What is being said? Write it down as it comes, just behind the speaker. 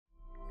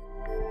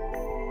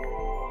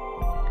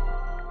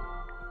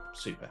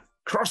Super.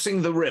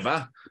 Crossing the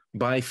river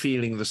by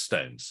feeling the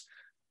stones.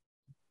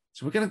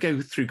 So we're going to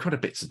go through quite a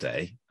bit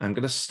today. I'm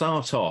going to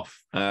start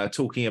off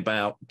talking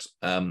about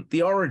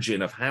the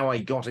origin of how I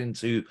got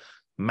into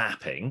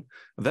mapping.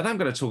 Then I'm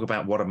going to talk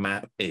about what a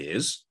map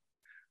is.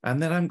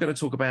 And then I'm going to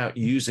talk about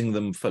using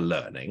them for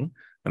learning.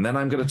 And then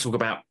I'm going to talk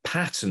about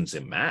patterns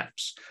in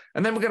maps.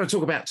 And then we're going to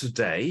talk about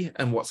today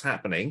and what's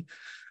happening.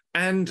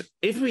 And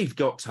if we've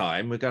got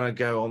time, we're going to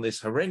go on this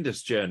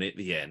horrendous journey at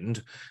the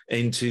end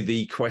into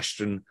the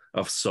question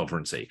of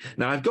sovereignty.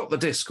 Now, I've got the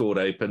Discord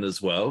open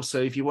as well. So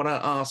if you want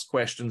to ask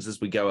questions as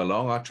we go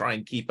along, I'll try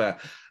and keep an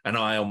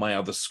eye on my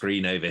other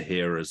screen over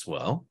here as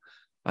well.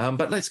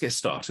 But let's get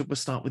started. We'll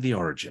start with the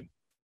origin.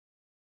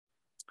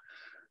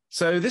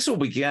 So this all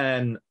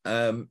began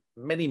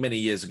many, many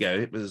years ago.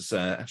 It was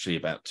actually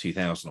about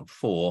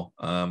 2004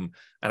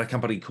 at a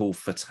company called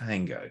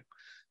Fatango.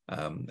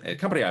 A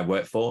company I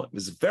worked for. It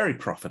was very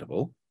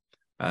profitable.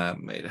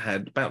 It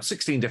had about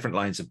 16 different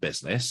lines of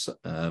business,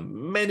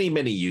 many,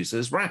 many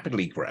users,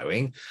 rapidly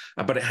growing,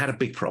 but it had a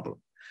big problem.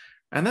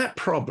 And that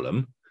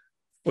problem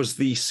was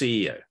the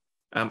CEO.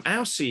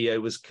 Our CEO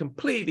was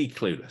completely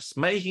clueless,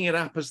 making it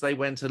up as they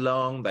went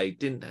along. They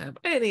didn't have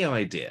any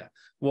idea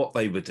what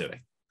they were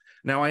doing.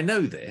 Now, I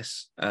know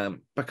this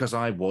because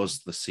I was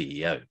the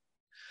CEO.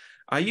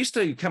 I used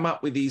to come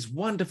up with these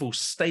wonderful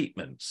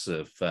statements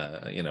of,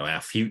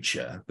 our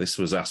future. This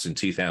was us in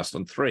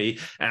 2003.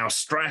 Our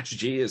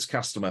strategy is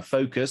customer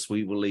focus.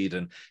 We will lead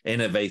an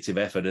innovative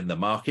effort in the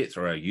market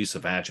through our use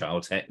of agile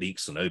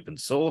techniques and open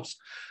source.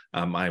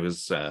 I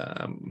did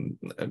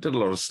a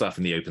lot of stuff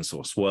in the open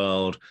source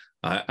world.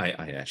 I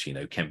actually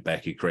know Kent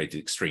Beck, who created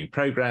extreme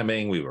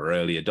programming. We were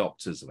early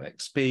adopters of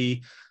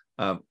XP.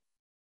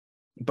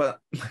 But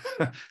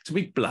to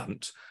be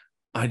blunt,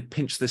 I'd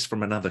pinched this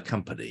from another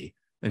company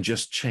and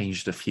just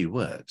changed a few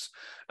words.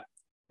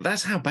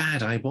 That's how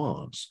bad I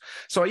was.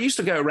 So I used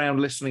to go around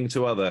listening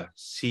to other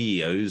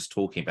CEOs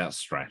talking about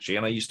strategy,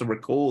 and I used to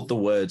record the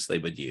words they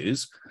would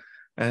use.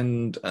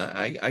 And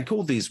I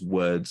called these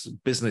words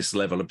business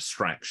level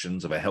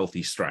abstractions of a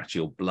healthy strategy,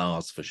 or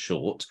BLAs for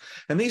short.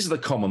 And these are the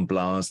common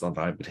BLAs that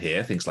I would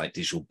hear, things like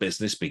digital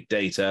business, big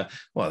data.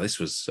 Well, this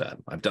was,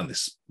 I've done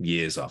this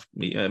years after,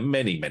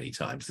 many, many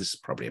times. This is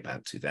probably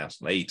about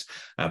 2008.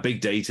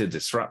 Big data,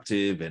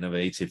 disruptive,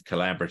 innovative,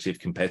 collaborative,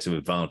 competitive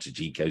advantage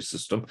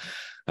ecosystem,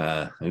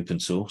 open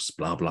source,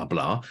 blah, blah,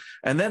 blah.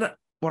 And then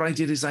what I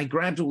did is I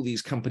grabbed all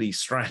these company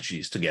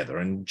strategies together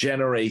and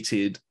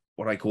generated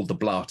what I call the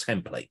BLA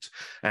template.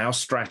 Our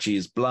strategy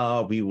is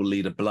BLA. We will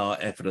lead a BLA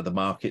effort of the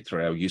market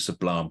through our use of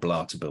BLA and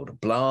BLA to build a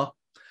BLA.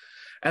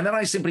 And then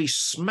I simply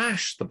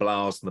smashed the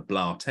BLAs and the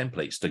BLA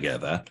templates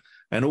together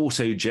and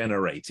also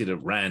generated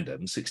at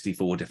random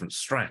 64 different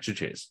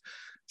strategies.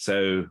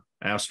 So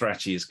our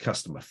strategy is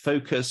customer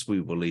focus. We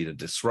will lead a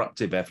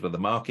disruptive effort of the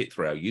market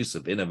through our use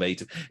of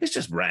innovative. It's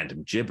just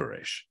random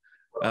gibberish.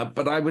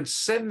 But I would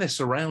send this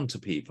around to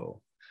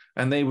people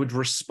and they would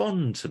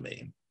respond to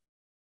me.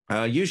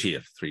 Usually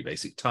of three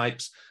basic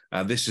types.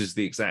 This is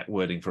the exact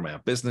wording from our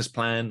business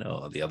plan.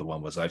 Or the other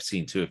one was, I've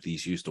seen two of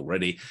these used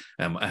already.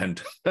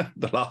 And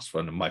the last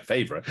one, and my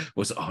favorite,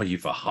 was, are you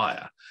for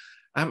hire?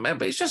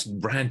 But it's just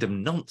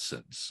random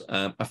nonsense.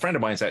 A friend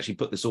of mine's actually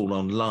put this all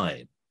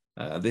online.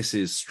 This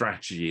is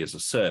strategy as a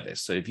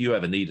service. So if you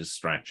ever need a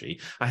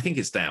strategy, I think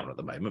it's down at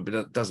the moment, but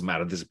it doesn't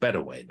matter. There's a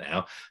better way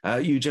now.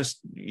 You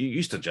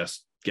used to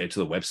just go to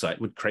the website,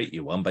 would create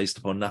you one based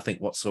upon nothing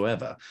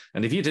whatsoever.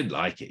 And if you didn't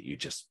like it, you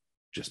just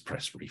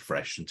press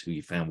refresh until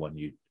you found one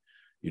you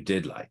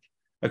did like.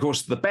 Of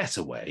course, the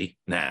better way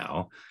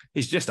now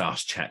is just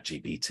ask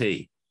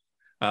ChatGPT.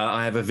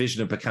 I have a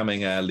vision of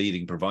becoming a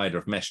leading provider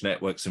of mesh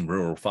networks in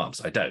rural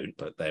farms. I don't,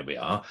 but there we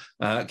are.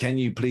 Can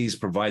you please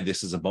provide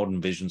this as a modern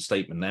vision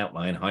statement and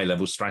outline,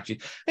 high-level strategy?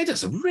 It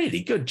does a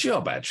really good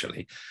job,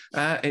 actually.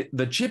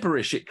 The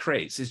gibberish it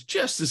creates is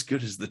just as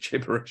good as the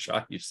gibberish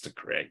I used to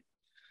create.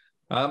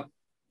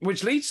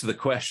 Which leads to the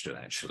question,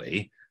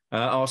 actually,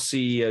 are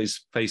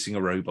CEOs facing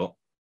a robot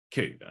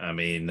coup? I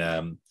mean,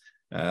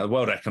 the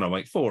World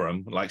Economic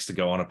Forum likes to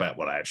go on about,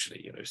 well,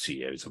 actually,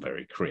 CEOs are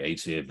very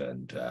creative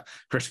and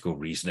critical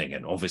reasoning,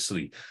 and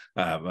obviously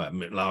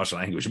large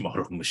language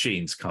model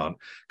machines can't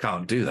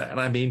do that. And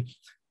I mean,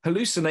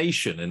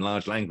 hallucination in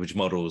large language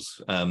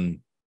models,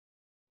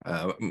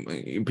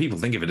 people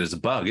think of it as a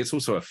bug. It's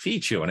also a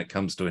feature when it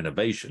comes to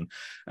innovation.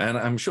 And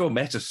I'm sure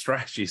meta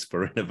strategies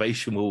for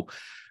innovation will,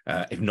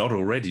 if not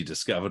already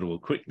discovered, will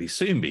quickly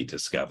soon be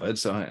discovered.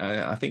 So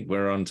I think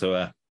we're onto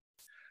a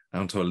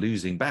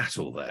losing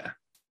battle there.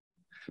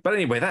 But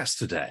anyway, that's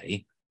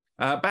today.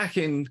 Back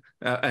in,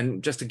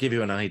 and just to give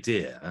you an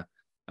idea,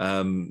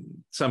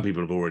 some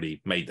people have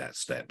already made that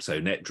step. So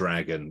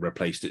NetDragon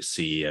replaced its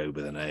CEO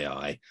with an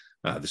AI.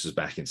 This was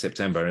back in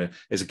September.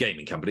 It's a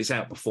gaming company. It's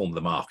outperformed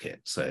the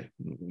market. So,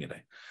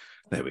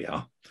 there we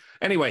are.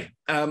 Anyway,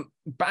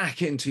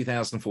 back in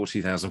 2004,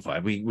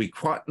 2005, we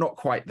not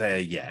quite there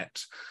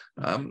yet.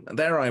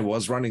 There I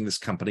was running this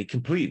company,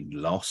 completely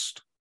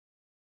lost.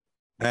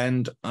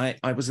 And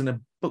I was in a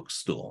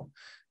bookstore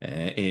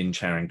in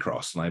Charing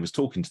Cross, and I was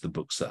talking to the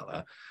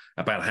bookseller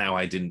about how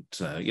I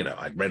didn't,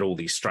 I'd read all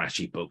these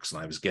strategy books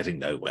and I was getting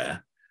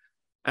nowhere.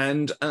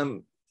 And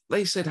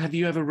they said, have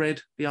you ever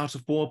read The Art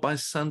of War by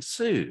Sun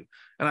Tzu?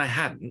 And I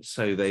hadn't,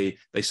 so they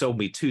sold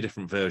me 2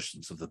 different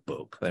versions of the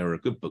book. They were a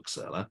good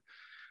bookseller.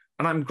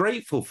 And I'm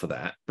grateful for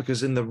that,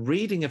 because in the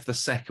reading of the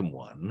second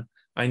one,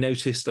 I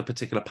noticed a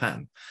particular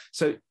pattern.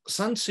 So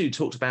Sun Tzu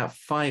talked about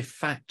 5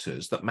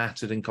 factors that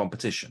mattered in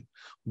competition.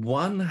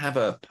 1, have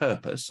a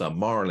purpose, a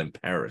moral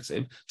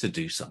imperative to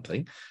do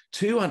something.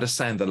 2,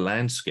 understand the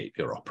landscape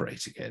you're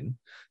operating in.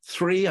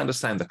 3,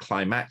 understand the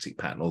climactic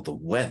pattern, or the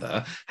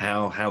weather,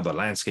 how the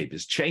landscape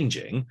is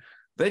changing.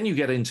 Then you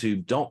get into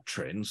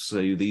doctrine,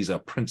 so these are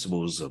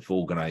principles of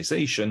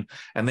organization,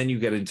 and then you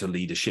get into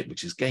leadership,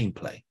 which is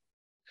gameplay.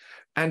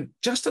 And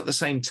just at the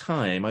same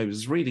time, I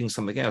was reading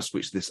something else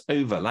which this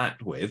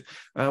overlapped with,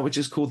 which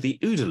is called the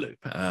OODA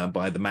Loop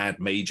by the Mad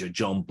Major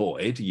John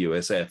Boyd,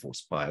 US Air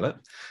Force pilot.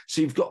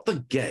 So you've got the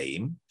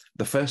game.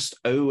 The first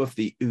O of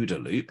the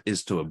OODA Loop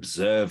is to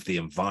observe the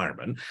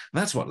environment. And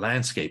that's what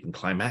landscape and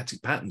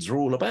climatic patterns are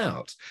all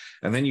about.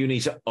 And then you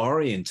need to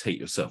orientate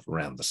yourself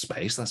around the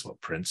space. That's what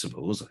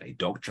principles, a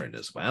doctrine,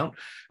 is about.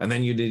 And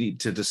then you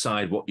need to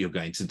decide what you're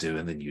going to do,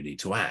 and then you need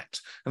to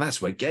act. And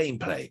that's where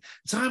gameplay.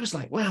 So I was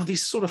like, wow,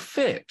 these sort of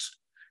fit.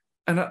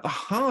 And at the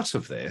heart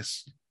of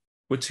this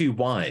were 2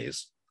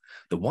 whys.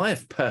 The why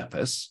of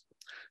purpose.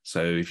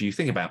 So if you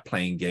think about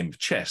playing a game of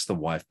chess, the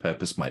why of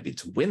purpose might be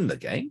to win the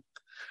game.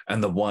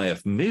 And the why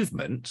of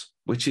movement,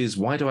 which is,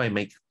 why do I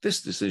make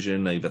this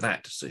decision over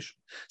that decision?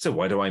 So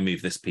why do I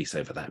move this piece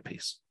over that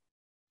piece?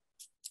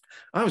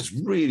 I was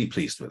really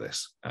pleased with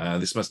this.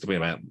 This must have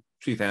been about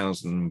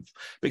 2000,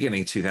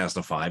 beginning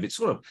 2005. It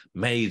sort of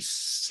made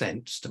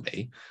sense to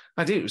me.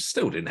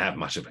 Still didn't have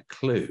much of a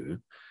clue,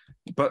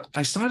 but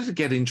I started to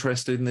get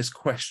interested in this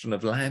question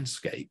of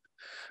landscape.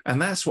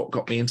 And that's what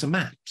got me into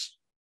maps.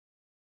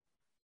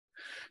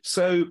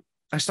 So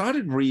I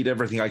started to read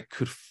everything I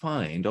could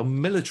find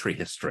on military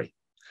history.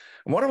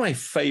 And one of my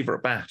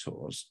favorite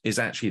battles is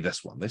actually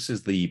this one. This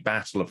is the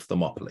Battle of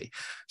Thermopylae.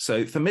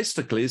 So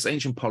Themistocles,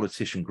 ancient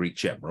politician, Greek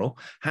general,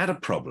 had a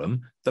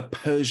problem. The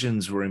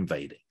Persians were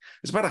invading.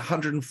 It's about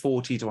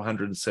 140 to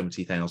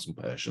 170,000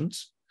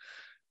 Persians.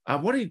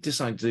 What he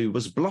decided to do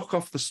was block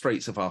off the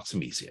Straits of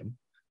Artemisium,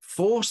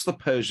 force the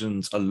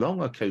Persians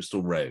along a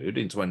coastal road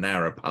into a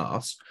narrow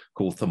pass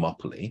called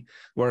Thermopylae,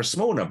 where a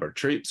small number of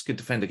troops could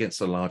defend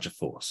against a larger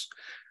force.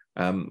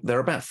 There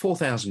are about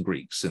 4,000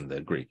 Greeks in the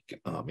Greek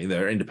army.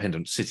 They're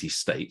independent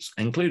city-states,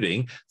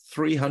 including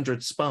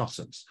 300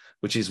 Spartans,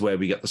 which is where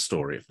we get the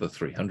story of the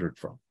 300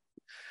 from.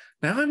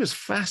 Now, I was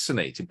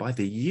fascinated by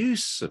the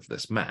use of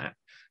this map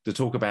to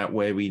talk about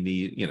where we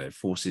need,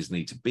 forces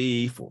need to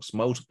be, force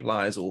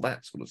multipliers, all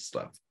that sort of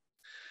stuff.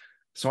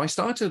 So I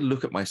started to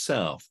look at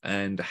myself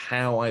and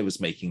how I was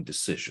making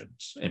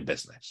decisions in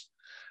business.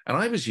 And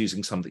I was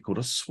using something called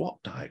a SWOT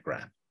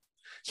diagram.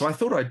 So I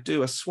thought I'd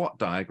do a SWOT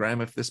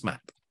diagram of this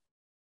map.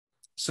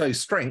 So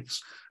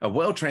strengths, a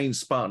well-trained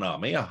Spartan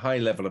army, a high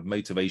level of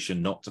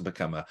motivation not to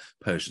become a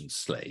Persian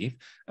slave.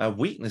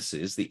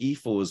 Weaknesses, the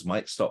ephors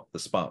might stop the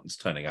Spartans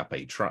turning up.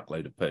 A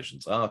truckload of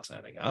Persians are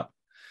turning up.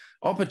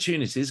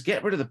 Opportunities,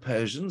 get rid of the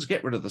Persians,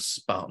 get rid of the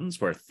Spartans.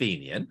 We're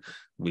Athenian.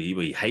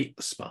 We hate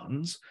the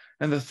Spartans.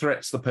 And the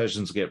threats, the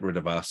Persians get rid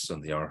of us.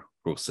 And the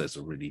Oracle says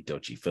a really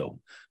dodgy film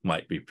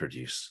might be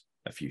produced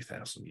a few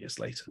thousand years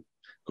later.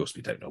 Of course,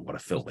 we don't know what a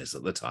film is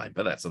at the time,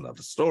 but that's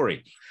another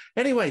story.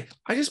 Anyway,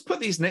 I just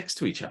put these next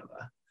to each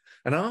other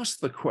and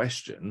asked the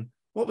question,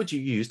 what would you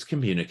use to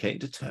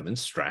communicate and determine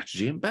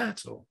strategy in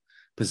battle?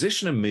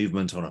 Position and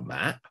movement on a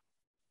map,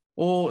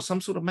 or some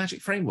sort of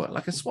magic framework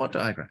like a SWOT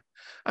diagram?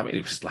 I mean,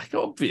 it was like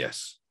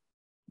obvious.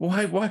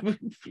 Why would,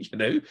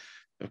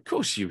 of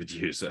course you would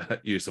use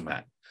a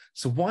map.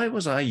 So why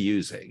was I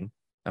using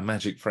a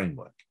magic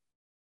framework?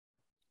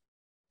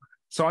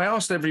 So I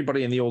asked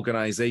everybody in the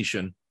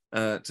organization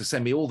to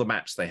send me all the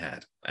maps they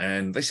had.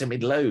 And they sent me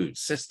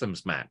loads: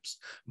 systems maps,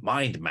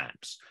 mind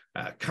maps,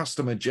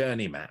 customer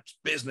journey maps,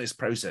 business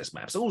process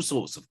maps, all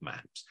sorts of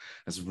maps.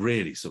 It's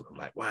really sort of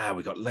like, wow,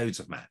 we got loads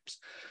of maps.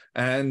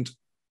 And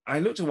I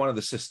looked at one of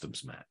the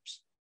systems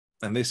maps,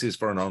 and this is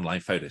for an online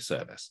photo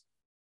service.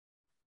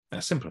 Now,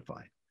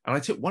 simplified. And I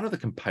took one of the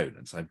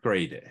components, I've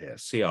graded it here,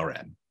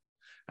 CRM,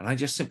 and I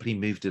just simply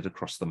moved it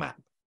across the map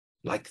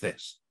like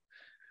this.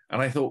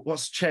 And I thought,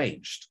 what's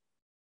changed?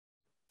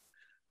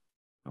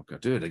 I'll go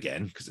do it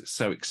again because it's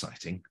so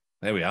exciting.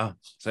 There we are.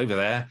 It's over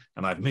there,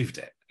 and I've moved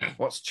it.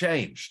 What's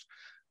changed?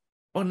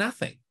 Well,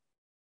 nothing.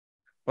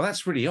 Well,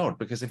 that's really odd,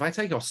 because if I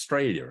take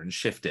Australia and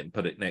shift it and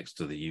put it next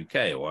to the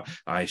UK, or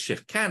I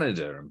shift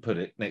Canada and put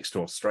it next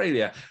to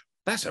Australia,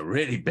 that's a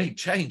really big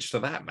change to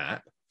that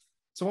map.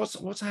 So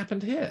what's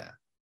happened here?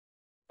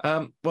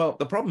 Well,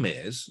 the problem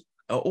is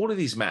all of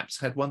these maps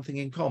had one thing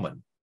in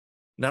common.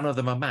 None of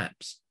them are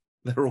maps.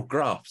 They're all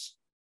graphs.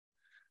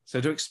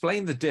 So to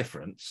explain the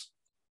difference,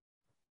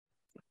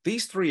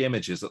 these 3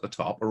 images at the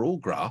top are all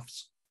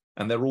graphs,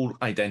 and they're all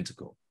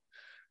identical.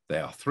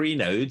 There are 3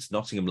 nodes,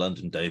 Nottingham,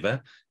 London,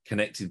 Dover,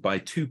 connected by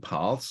 2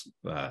 paths,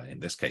 in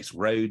this case,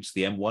 roads,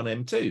 the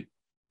M1, M2.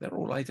 They're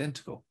all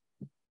identical.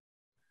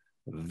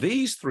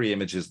 These 3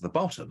 images at the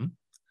bottom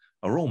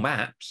are all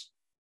maps,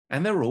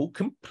 and they're all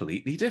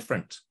completely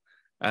different.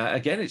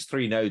 Again, it's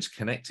 3 nodes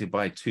connected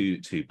by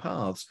two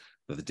paths,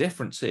 but the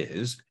difference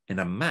is, in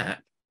a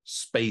map,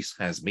 space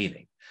has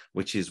meaning,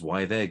 which is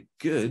why they're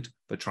good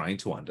for trying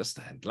to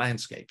understand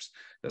landscapes.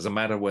 Doesn't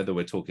matter whether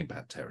we're talking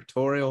about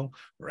territorial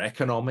or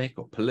economic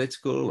or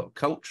political or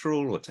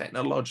cultural or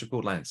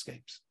technological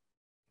landscapes.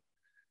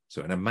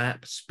 So in a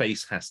map,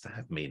 space has to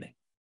have meaning.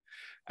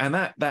 And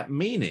that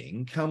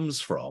meaning comes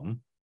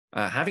from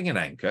having an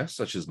anchor,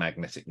 such as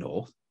magnetic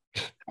north,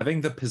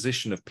 having the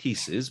position of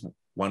pieces,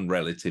 one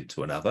relative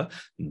to another,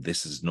 and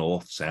this is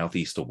north, south,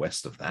 east, or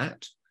west of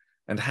that,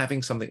 and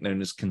having something known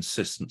as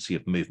consistency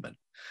of movement.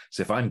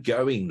 So if I'm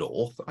going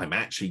north, I'm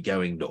actually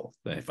going north.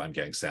 And if I'm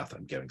going south,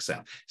 I'm going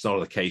south. It's not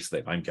the case that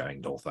if I'm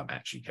going north, I'm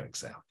actually going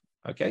south.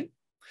 Okay?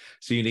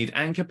 So you need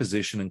anchor,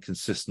 position, and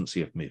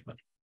consistency of movement.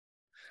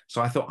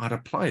 So I thought I'd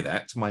apply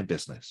that to my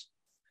business.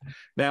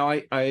 Now,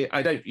 I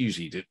don't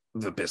usually do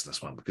the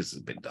business one because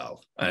it's a bit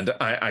dull. And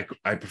I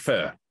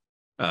prefer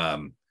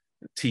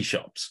tea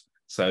shops.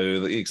 So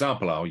the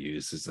example I'll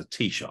use is a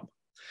tea shop.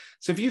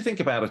 So if you think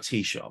about a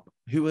tea shop,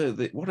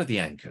 what are the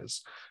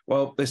anchors?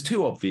 Well, there's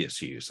 2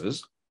 obvious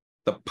users: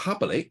 the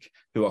public,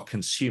 who are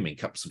consuming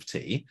cups of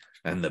tea,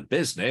 and the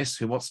business,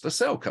 who wants to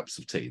sell cups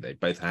of tea. They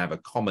both have a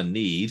common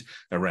need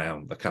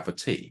around the cup of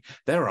tea.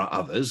 There are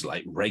others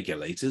like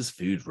regulators,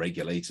 food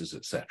regulators,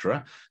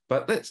 etc.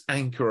 But let's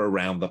anchor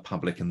around the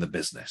public and the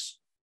business.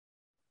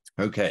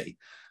 Okay,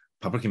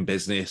 public and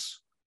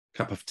business,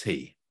 cup of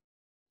tea.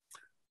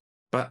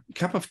 But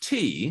cup of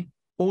tea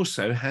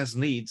also has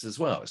needs as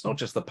well. It's not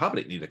just the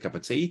public need a cup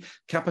of tea.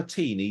 Cup of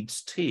tea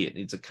needs tea. It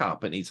needs a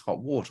cup. It needs hot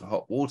water.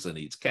 Hot water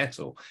needs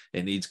kettle.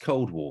 It needs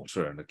cold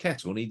water, and a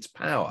kettle needs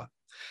power.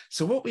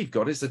 So what we've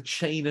got is a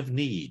chain of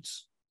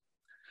needs.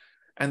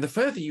 And the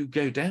further you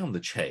go down the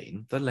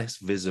chain, the less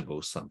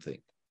visible something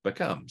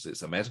becomes.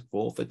 It's a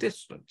metaphor for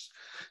distance.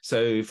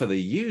 So for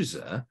the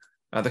user,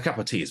 the cup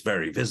of tea is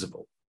very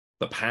visible.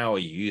 The power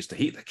you use to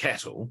heat the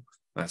kettle,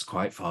 that's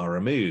quite far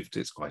removed.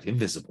 It's quite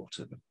invisible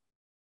to them.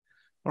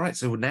 All right,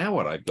 so now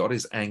what I've got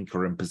is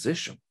anchor and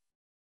position,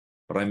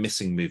 but I'm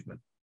missing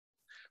movement.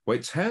 Well,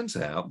 it turns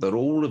out that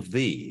all of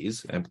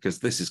these, and because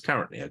this is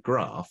currently a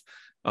graph,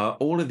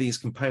 all of these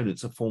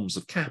components are forms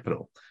of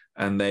capital,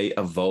 and they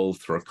evolve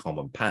through a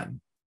common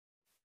pattern.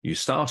 You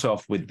start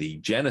off with the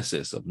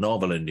genesis of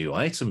novel and new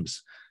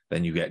items,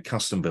 then you get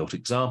custom-built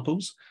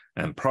examples,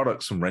 and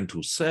products and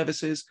rental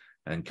services,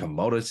 and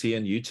commodity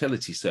and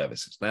utility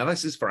services. Now,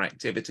 this is for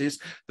activities.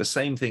 The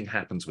same thing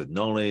happens with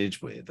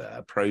knowledge, with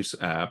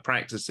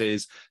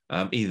practices,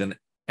 even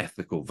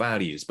ethical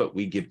values, but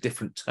we give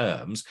different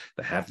terms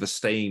that have the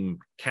same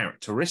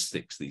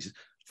characteristics, these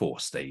 4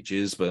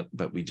 stages, but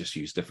we just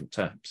use different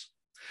terms.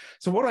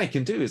 So what I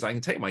can do is I can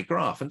take my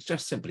graph and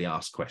just simply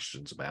ask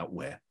questions about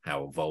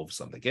how evolved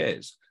something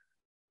is.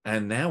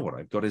 And now what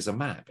I've got is a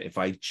map. If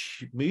I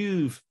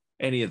move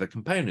any of the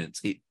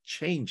components, it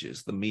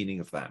changes the meaning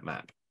of that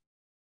map.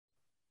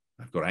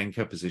 I've got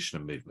anchor, position,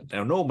 and movement.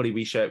 Now, normally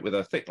we show it with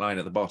a thick line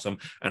at the bottom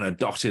and a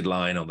dotted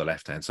line on the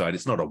left-hand side.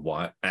 It's not a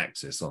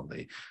y-axis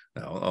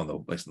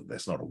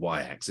it's not a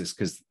y-axis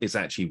because it's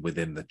actually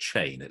within the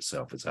chain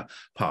itself. It's a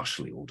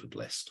partially ordered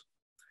list.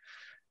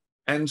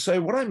 And so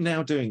what I'm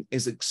now doing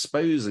is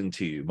exposing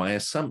to you my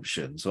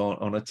assumptions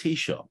on a tea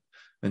shop.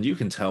 And you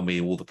can tell me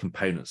all the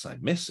components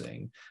I'm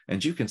missing.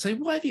 And you can say,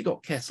 why have you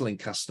got kettle in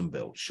custom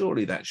built?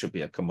 Surely that should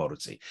be a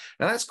commodity.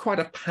 Now, that's quite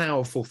a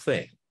powerful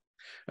thing.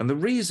 And the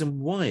reason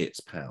why it's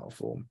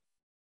powerful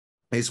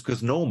is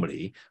because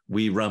normally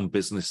we run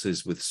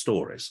businesses with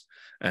stories,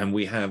 and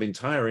we have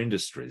entire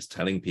industries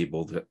telling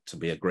people that to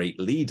be a great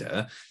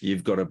leader,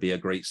 you've got to be a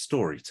great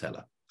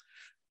storyteller.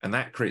 And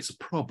that creates a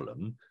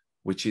problem,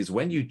 which is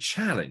when you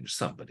challenge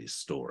somebody's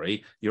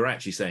story, you're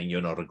actually saying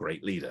you're not a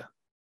great leader,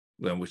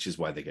 which is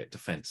why they get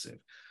defensive.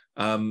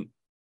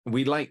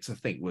 We like to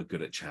think we're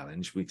good at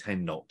challenge. We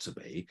tend not to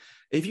be.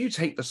 If you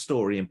take the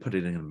story and put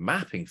it in a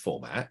mapping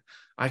format,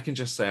 I can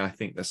just say, I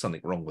think there's something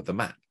wrong with the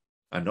map.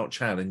 I'm not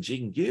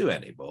challenging you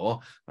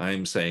anymore.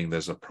 I'm saying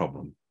there's a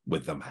problem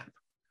with the map.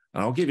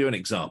 And I'll give you an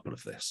example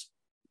of this.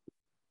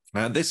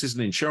 This is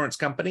an insurance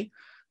company.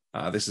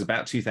 This is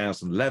about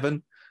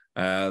 2011.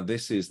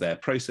 This is their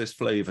process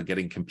flow for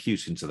getting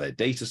compute into their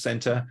data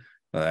center.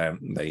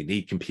 They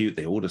need compute.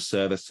 They order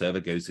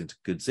server goes into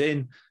goods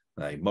in.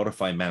 They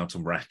modify, mount,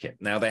 and rack it.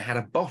 Now, they had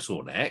a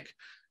bottleneck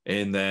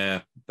in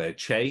their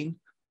chain,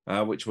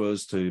 which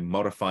was to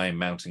modify and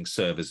mounting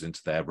servers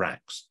into their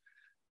racks.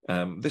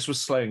 This was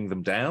slowing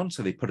them down,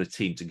 so they put a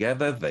team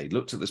together. They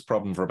looked at this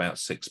problem for about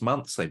 6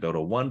 months. They built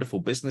a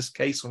wonderful business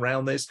case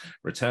around this,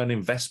 return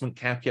investment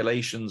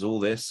calculations, all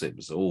this. It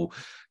was all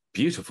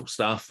beautiful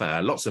stuff.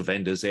 Lots of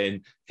vendors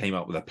came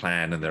up with a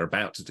plan, and they're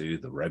about to do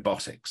the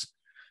robotics.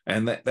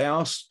 And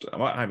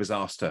I was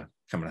asked to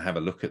come and have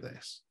a look at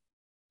this.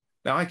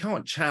 Now, I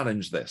can't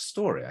challenge their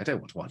story. I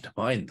don't want to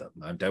undermine them.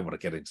 I don't want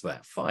to get into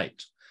that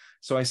fight.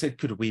 So I said,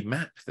 could we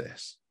map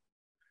this?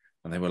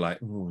 And they were like,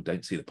 oh,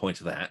 don't see the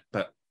point of that,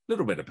 but a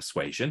little bit of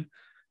persuasion.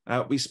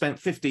 We spent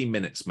 15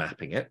 minutes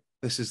mapping it.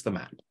 This is the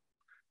map.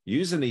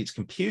 User needs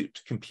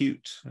compute,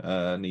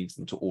 needs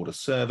them to order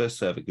server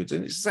goods,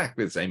 and it's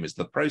exactly the same as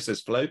the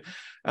process flow.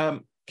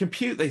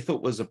 Compute, they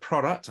thought was a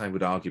product. I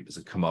would argue it was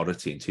a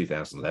commodity in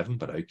 2011,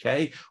 but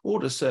okay.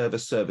 Order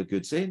server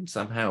goods in.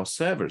 Somehow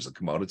server is a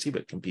commodity,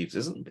 but compute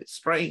isn't. A bit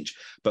strange,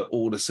 but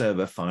order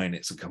server, fine,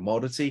 it's a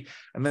commodity.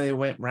 And then they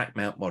went rack,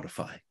 mount,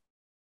 modify.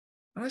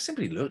 And I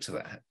simply looked at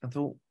that and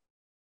thought,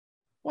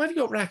 why have you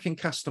got rack in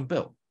custom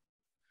built?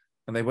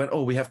 And they went,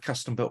 oh, we have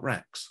custom built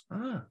racks.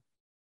 Ah.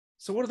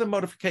 So what are the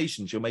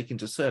modifications you're making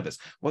to servers?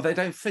 Well, they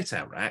don't fit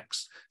our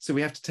racks, so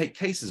we have to take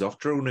cases off,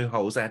 drill new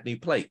holes, add new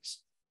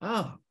plates.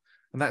 Ah,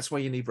 and that's why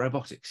you need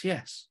robotics,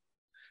 yes.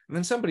 And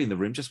then somebody in the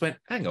room just went,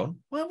 hang on,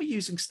 why are we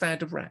using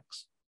standard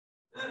racks?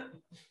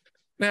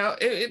 Now,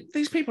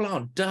 these people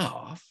aren't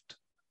daft.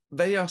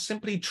 They are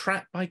simply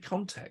trapped by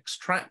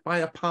context, trapped by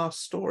a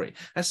past story.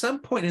 At some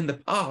point in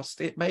the past,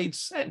 it made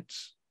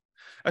sense.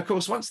 Of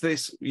course, once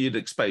you'd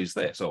expose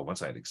this, or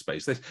once I'd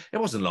exposed this, it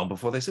wasn't long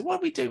before they said, what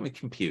are we doing with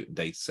compute and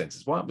data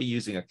centers? Why aren't we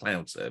using a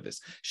cloud service,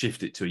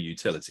 shift it to a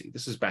utility?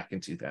 This was back in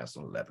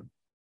 2011.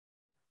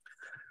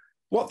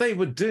 What they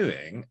were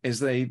doing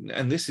is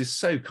and this is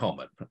so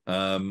common,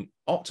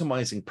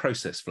 optimizing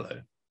process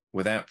flow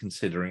without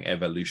considering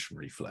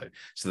evolutionary flow.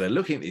 So they're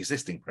looking at the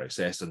existing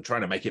process and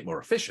trying to make it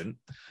more efficient,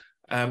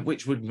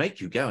 which would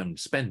make you go and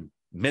spend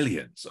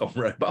millions on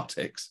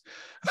robotics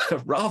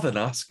rather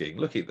than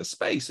looking at the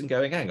space and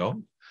going, hang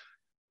on,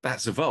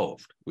 that's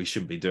evolved. We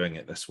shouldn't be doing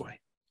it this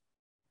way.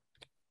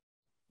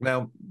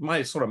 Now,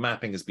 my sort of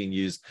mapping has been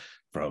used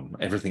from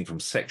everything from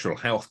sexual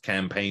health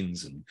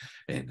campaigns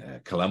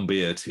in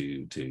Colombia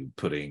to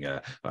putting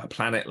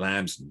Planet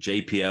Labs and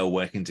JPL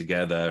working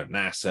together,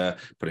 NASA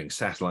putting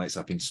satellites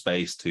up in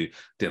space, did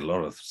a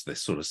lot of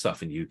this sort of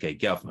stuff in UK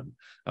government.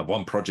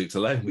 One project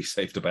alone, we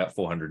saved about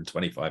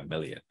 425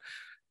 million.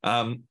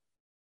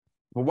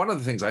 But one of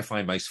the things I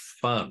find most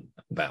fun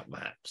about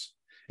maps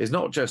is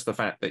not just the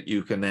fact that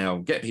you can now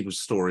get people's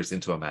stories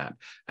into a map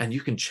and you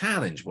can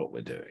challenge what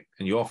we're doing.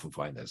 And you often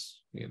find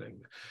this,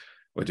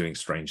 we're doing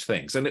strange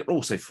things. And it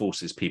also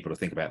forces people to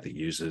think about the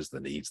users,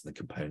 the needs, and the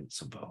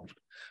components involved,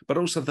 but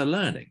also the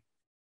learning.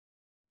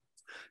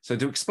 So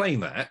to explain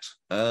that,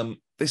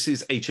 this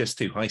is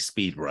HS2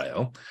 high-speed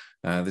rail.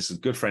 This is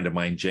a good friend of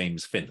mine,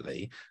 James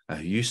Findlay, who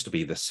used to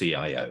be the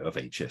CIO of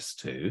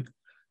HS2.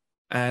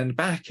 And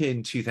back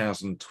in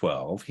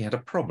 2012, he had a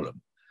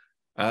problem.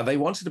 They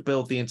wanted to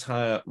build the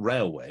entire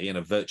railway in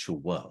a virtual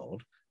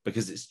world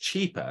because it's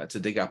cheaper to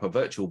dig up a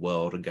virtual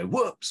world and go,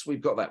 whoops,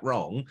 we've got that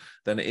wrong,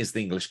 than it is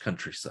the English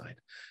countryside.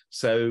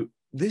 So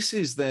this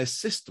is their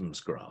systems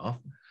graph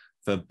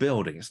for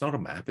building. It's not a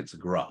map, it's a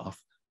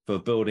graph for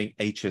building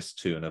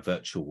HS2 in a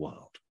virtual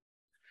world.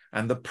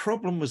 And the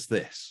problem was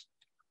this.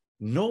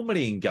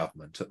 Normally in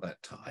government at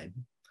that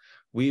time,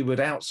 we would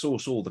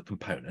outsource all the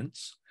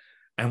components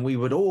and we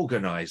would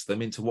organize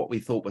them into what we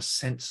thought were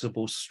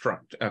sensible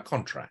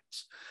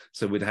contracts.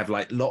 So we'd have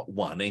like lot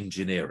one,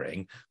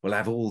 engineering. We'll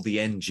have all the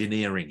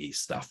engineering-y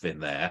stuff in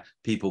there.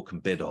 People can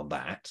bid on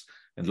that.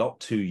 And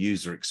lot two,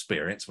 user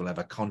experience. We'll have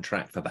a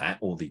contract for that,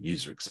 all the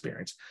user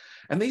experience.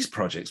 And these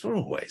projects were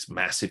always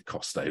massive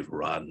cost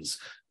overruns,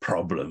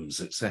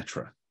 problems,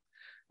 etc.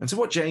 And so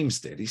what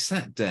James did, he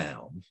sat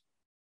down,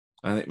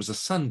 and it was a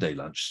Sunday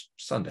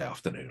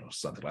afternoon or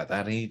something like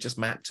that, and he just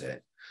mapped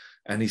it.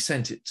 And he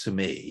sent it to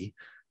me.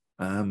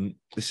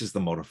 This is the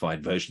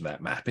modified version of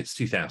that map. It's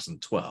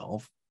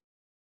 2012.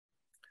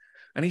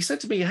 And he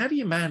said to me, how do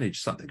you manage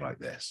something like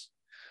this?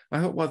 I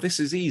thought, well, this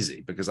is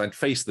easy because I'd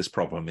faced this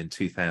problem in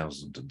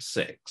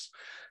 2006.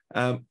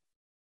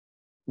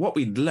 What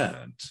we'd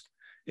learned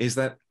is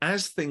that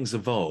as things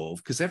evolve,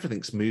 because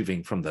everything's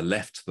moving from the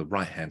left to the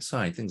right-hand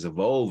side, things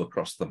evolve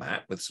across the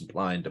map with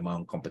supply and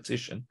demand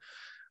competition.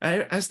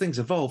 As things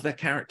evolve, their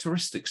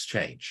characteristics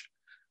change.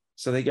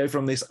 So they go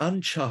from this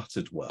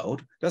uncharted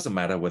world, doesn't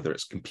matter whether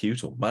it's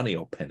compute or money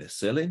or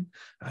penicillin,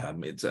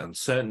 it's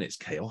uncertain, it's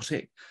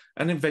chaotic,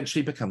 and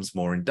eventually becomes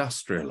more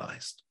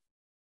industrialized.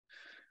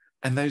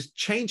 And those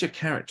change of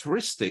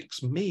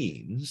characteristics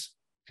means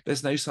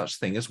there's no such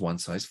thing as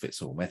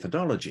one-size-fits-all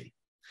methodology.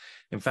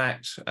 In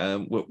fact,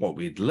 what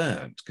we'd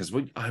learned, because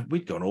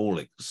we'd gone all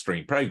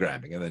extreme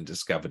programming and then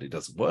discovered it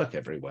doesn't work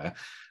everywhere,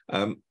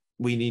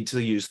 we need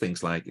to use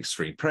things like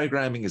extreme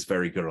programming is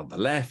very good on the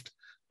left,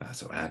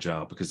 so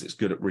agile, because it's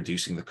good at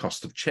reducing the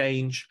cost of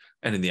change,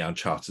 and in the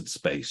uncharted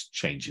space,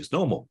 change is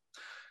normal.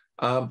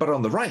 But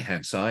on the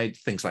right-hand side,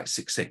 things like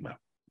Six Sigma,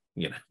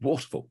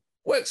 waterfall,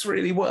 works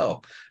really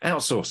well.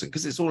 Outsourcing,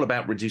 because it's all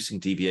about reducing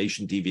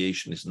deviation.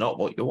 Deviation is not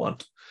what you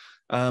want.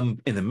 In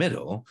the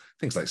middle,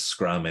 things like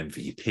Scrum,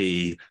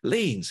 MVP,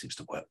 Lean seems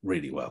to work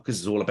really well because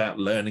it's all about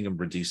learning and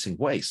reducing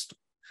waste.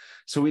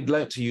 So we'd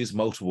learned to use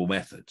multiple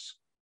methods.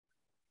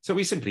 So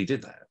we simply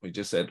did that. We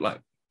just said, like,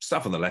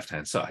 stuff on the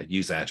left-hand side,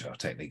 use agile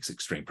techniques,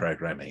 extreme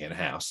programming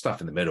in-house.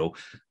 Stuff in the middle,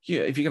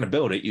 if you're going to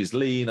build it, use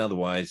lean.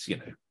 Otherwise,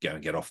 go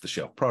and get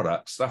off-the-shelf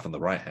products. Stuff on the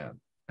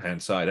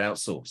right-hand side,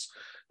 outsource.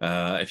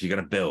 If you're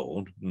going to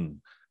build,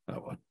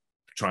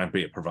 try and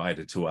be a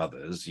provider to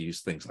others.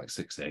 Use things like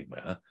Six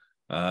Sigma.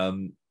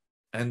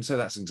 And so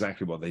that's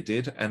exactly what they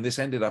did. And this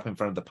ended up in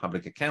front of the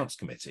Public Accounts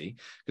Committee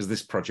because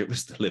this project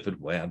was delivered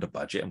way under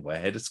budget and way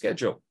ahead of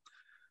schedule.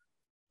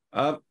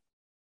 But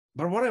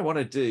what I want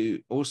to do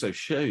also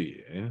show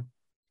you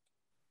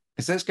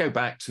is let's go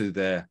back to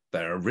their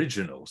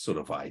original sort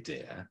of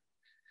idea.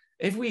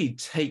 If we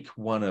take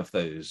one of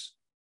those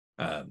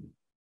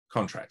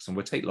contracts and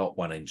we'll take lot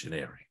one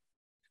engineering,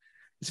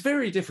 it's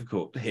very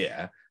difficult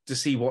here to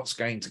see what's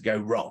going to go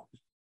wrong.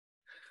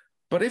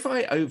 But if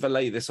I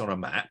overlay this on a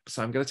map,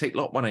 so I'm going to take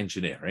lot one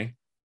engineering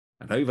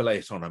and overlay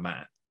it on a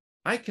map,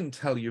 I can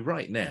tell you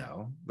right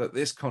now that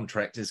this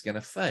contract is going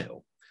to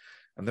fail.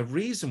 And the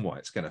reason why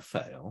it's going to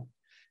fail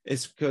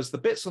is because the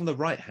bits on the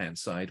right-hand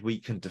side we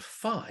can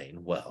define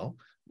well,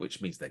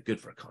 which means they're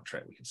good for a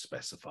contract. We can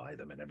specify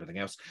them and everything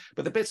else.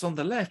 But the bits on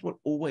the left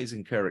will always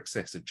incur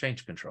excessive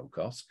change control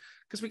costs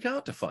because we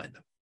can't define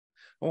them.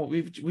 Or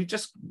we've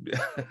just,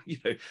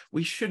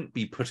 we shouldn't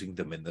be putting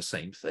them in the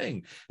same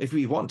thing. If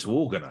we want to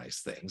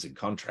organize things in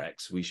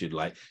contracts, we should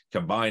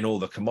combine all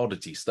the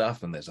commodity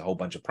stuff, and there's a whole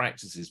bunch of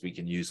practices we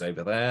can use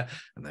over there.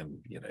 And then,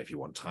 if you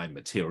want time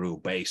material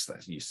based,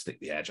 that you stick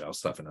the agile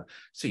stuff in.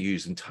 So you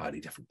use entirely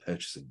different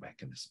purchasing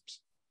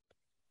mechanisms.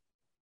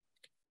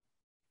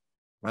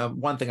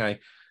 One thing I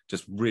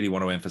just really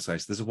want to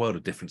emphasize, there's a world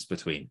of difference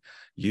between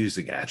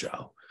using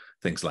agile,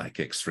 things like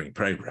extreme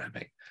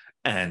programming,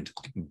 and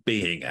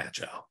being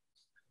agile.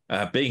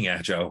 Being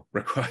agile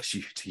requires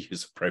you to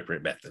use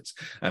appropriate methods.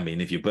 I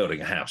mean, if you're building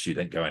a house, you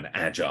don't go and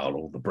agile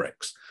all the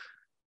bricks.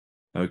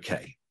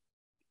 Okay.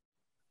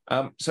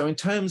 So in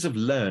terms of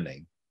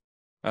learning,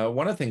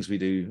 one of the things we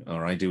do,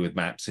 or I do with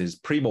maps, is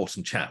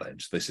pre-mortem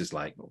challenge. This is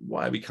like,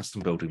 why are we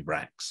custom building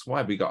racks? Why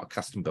have we got a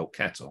custom built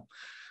kettle?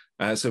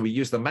 So we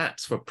use the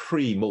maps for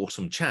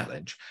pre-mortem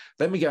challenge.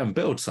 Then we go and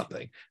build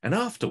something. And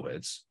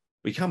afterwards,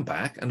 we come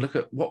back and look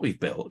at what we've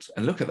built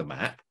and look at the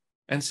map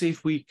and see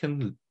if we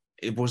can,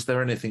 was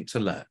there anything to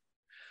learn?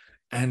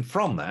 And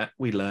from that,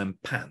 we learn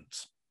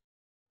patterns.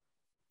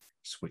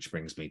 Which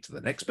brings me to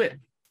the next bit,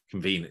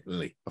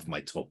 conveniently, of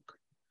my talk.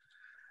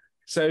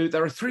 So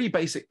there are three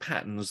basic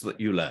patterns that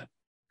you learn.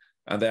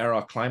 And there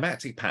are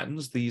climactic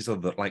patterns. These are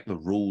like the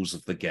rules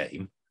of the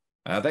game.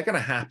 They're going to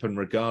happen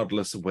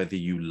regardless of whether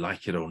you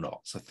like it or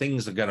not. So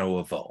things are going to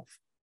evolve.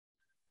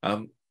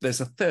 There's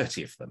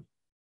 30 of them.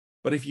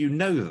 But if you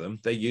know them,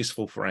 they're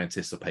useful for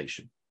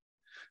anticipation.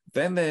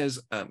 Then there's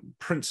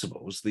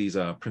principles. These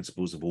are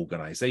principles of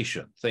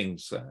organization.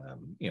 Things,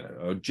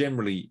 are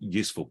generally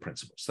useful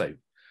principles. So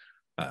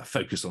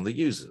focus on the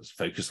users,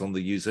 focus on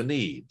the user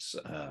needs,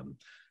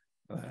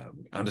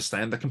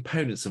 understand the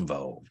components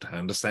involved,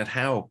 understand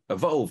how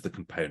evolved the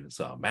components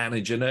are,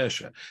 manage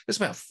inertia. There's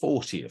about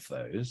 40 of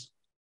those.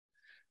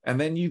 And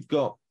then you've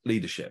got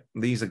leadership.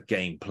 These are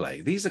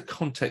gameplay. These are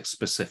context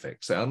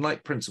specific. So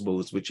unlike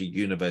principles which are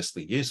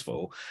universally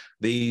useful,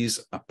 these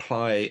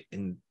apply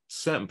in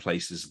certain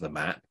places of the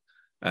map,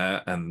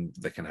 and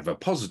they can have a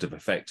positive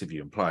effect if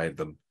you apply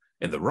them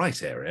in the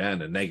right area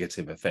and a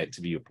negative effect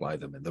if you apply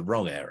them in the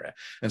wrong area.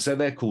 And so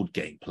they're called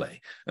gameplay.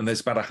 And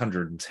there's about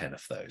 110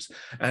 of those.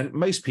 And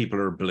most people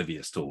are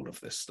oblivious to all of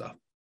this stuff.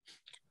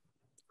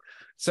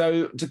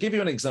 So to give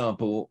you an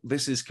example,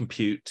 this is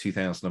Compute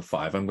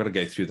 2005. I'm going to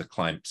go through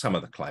some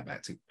of the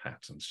climactic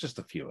patterns, just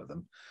a few of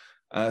them.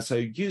 So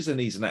user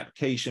needs an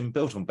application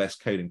built on best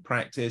coding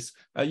practice.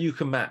 You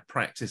can map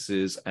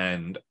practices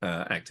and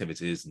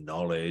activities,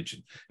 knowledge,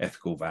 and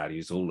ethical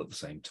values all at the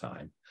same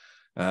time.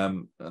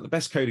 The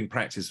best coding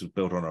practice was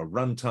built on a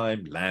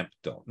runtime,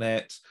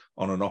 lamp.net,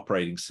 on an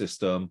operating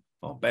system,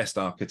 on best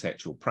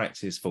architectural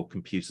practice for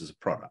computers as a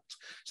product.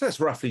 So that's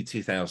roughly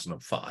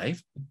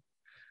 2005.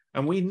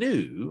 And we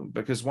knew,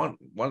 because one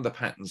of the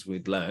patterns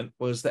we'd learned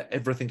was that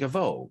everything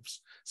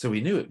evolves. So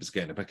we knew it was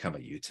going to become a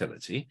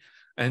utility.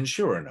 And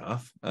sure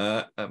enough,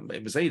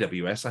 it was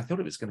AWS. I thought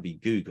it was going to be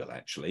Google,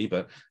 actually,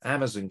 but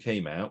Amazon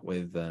came out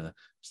with,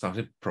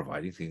 started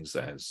providing things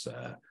as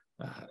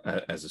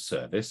a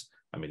service.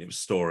 I mean, it was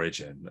storage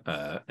and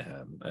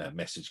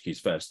message queues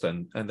first,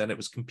 and then it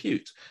was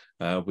compute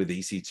with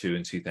EC2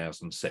 in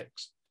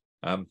 2006.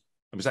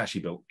 It was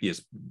actually built,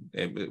 yes,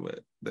 a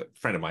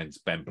friend of mine's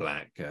Ben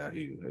Black,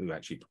 who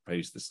actually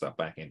proposed this stuff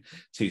back in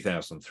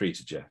 2003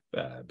 to Jeff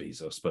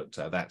Bezos, but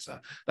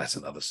that's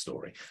another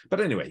story.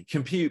 But anyway,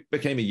 compute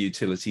became a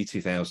utility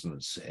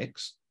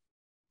 2006.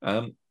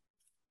 And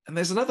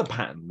there's another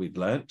pattern we've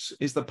learnt,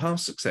 is that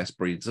past success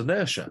breeds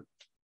inertia.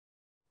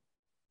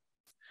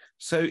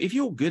 So if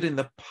you're good in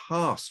the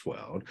past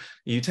world,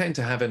 you tend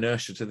to have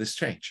inertia to this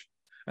change.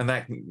 And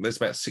there's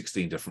about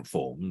 16 different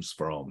forms,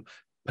 from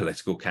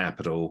political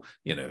capital,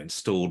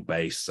 installed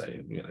base, so,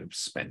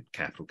 spent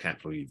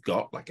capital you've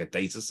got, like a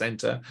data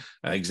center,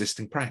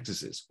 existing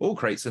practices, all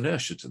creates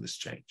inertia to this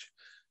change.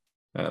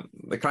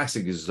 The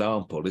classic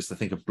example is to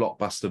think of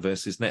Blockbuster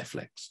versus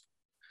Netflix.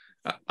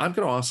 I'm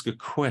going to ask a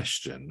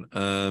question.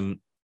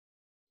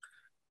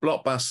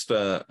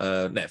 Blockbuster,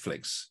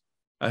 Netflix.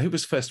 Who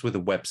was first with a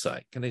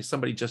website? Can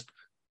somebody just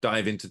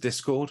dive into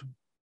Discord?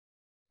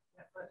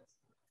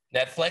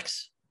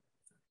 Netflix?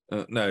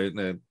 No.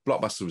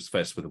 Blockbuster was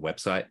first with a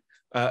website.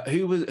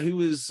 Who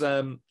was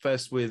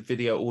first with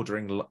video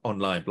ordering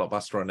online?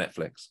 Blockbuster or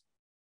Netflix?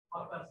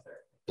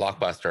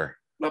 Blockbuster.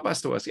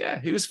 Blockbuster was, yeah.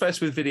 Who was first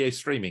with video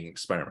streaming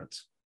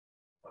experiments?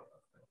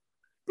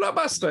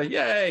 Blockbuster,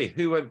 yay!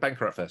 Who went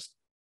bankrupt first?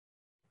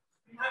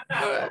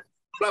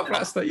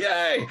 Blockbuster,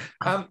 yay!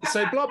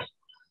 So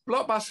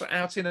Blockbuster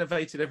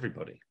out-innovated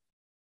everybody.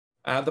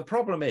 The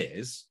problem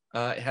is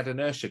it had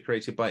inertia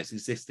created by its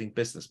existing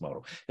business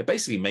model. It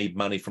basically made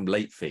money from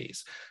late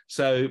fees.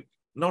 So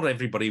not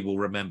everybody will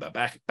remember.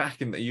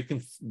 Back in you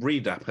can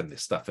read up on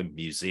this stuff in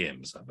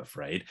museums, I'm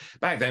afraid.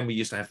 Back then, we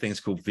used to have things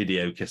called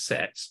video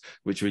cassettes,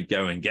 which we'd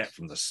go and get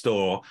from the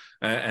store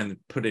and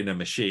put in a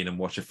machine and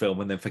watch a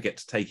film and then forget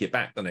to take it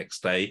back the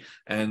next day,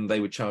 and they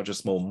would charge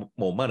us more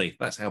money.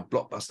 That's how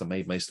Blockbuster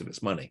made most of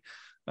its money.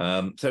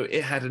 So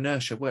it had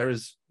inertia,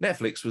 whereas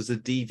Netflix was a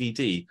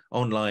DVD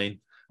online,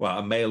 well,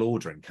 a mail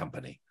ordering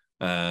company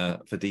for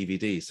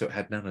DVDs, so it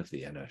had none of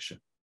the inertia.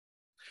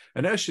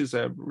 Inertia is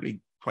a really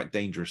quite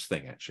dangerous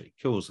thing, actually. It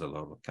kills a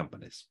lot of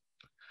companies.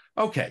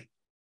 Okay,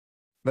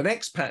 the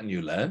next pattern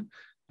you learn,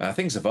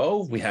 things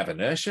evolve, we have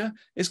inertia,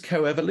 is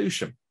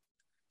coevolution.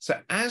 So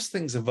as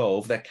things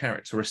evolve, their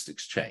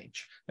characteristics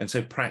change, and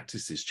so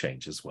practices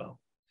change as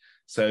well.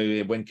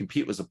 So when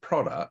compute was a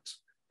product,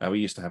 we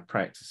used to have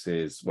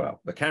practices,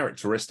 well, the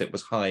characteristic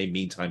was high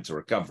mean time to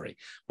recovery.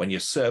 When your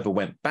server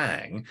went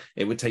bang,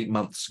 it would take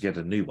months to get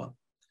a new one.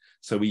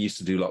 So we used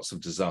to do lots of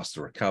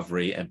disaster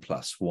recovery,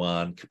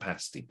 N+1,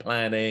 capacity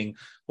planning,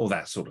 all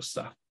that sort of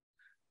stuff.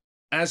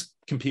 As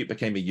compute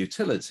became a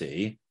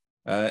utility,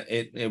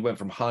 it went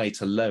from high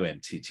to low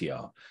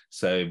MTTR.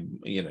 So,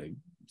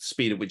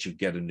 speed at which you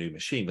get a new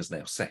machine was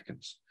now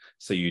seconds.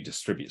 So you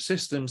distribute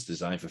systems,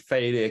 design for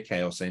failure,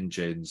 chaos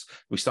engines.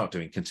 We start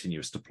doing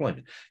continuous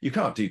deployment. You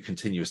can't do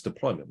continuous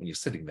deployment when you're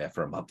sitting there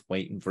for a month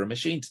waiting for a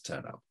machine to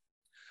turn up.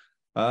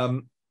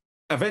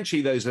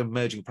 Eventually, those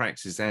emerging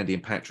practices, Andy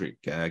and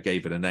Patrick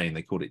gave it a name.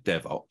 They called it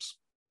DevOps.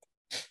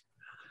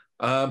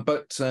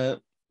 But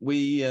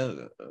we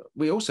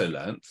also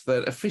learned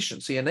that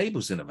efficiency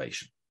enables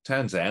innovation.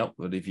 Turns out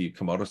that if you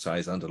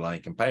commoditize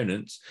underlying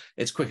components,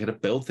 it's quicker to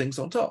build things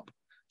on top.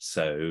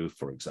 So,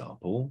 for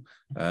example,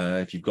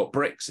 if you've got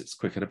bricks, it's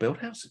quicker to build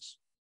houses.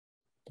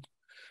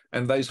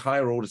 And those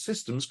higher order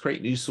systems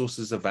create new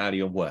sources of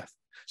value and worth.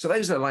 So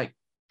those are like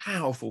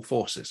powerful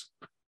forces.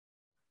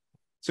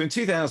 So in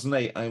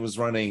 2008, I was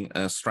running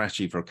a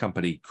strategy for a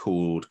company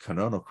called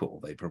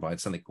Canonical. They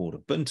provide something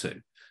called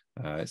Ubuntu.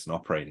 It's an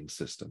operating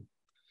system.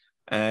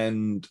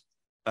 And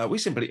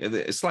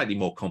it's slightly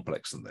more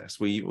complex than this.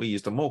 We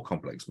used a more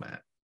complex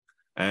map.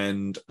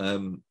 And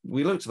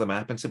we looked at the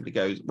map and simply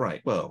go,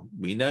 right, well,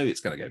 we know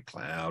it's going to go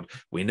cloud.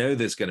 We know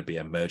there's going to be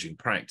emerging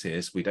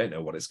practice. We don't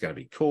know what it's going to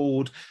be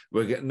called.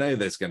 We know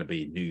there's going to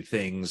be new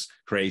things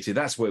created.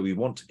 That's where we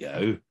want to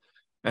go.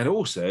 And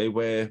also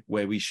where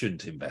we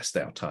shouldn't invest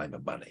our time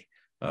and money.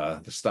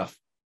 The stuff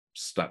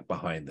stuck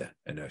behind the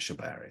inertia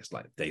barriers,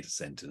 like data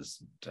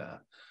centers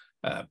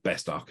and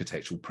best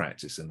architectural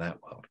practice in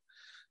that world.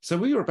 So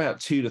we were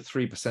about 2 to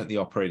 3% of the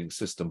operating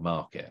system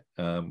market.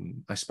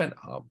 I spent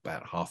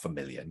about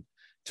 $500,000.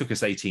 Took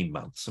us 18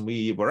 months, and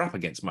we were up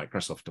against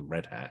Microsoft and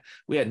Red Hat.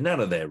 We had none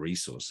of their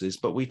resources,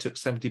 but we took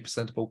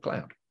 70% of all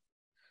cloud.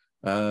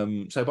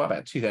 So by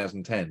about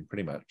 2010,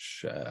 pretty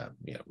much,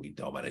 we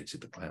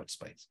dominated the cloud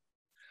space.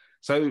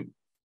 So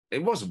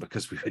it wasn't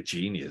because we were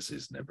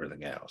geniuses and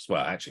everything else.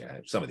 Well, actually,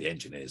 some of the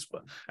engineers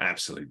were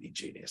absolutely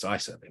genius. I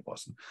certainly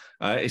wasn't.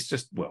 It's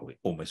just, well,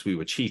 we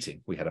were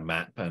cheating. We had a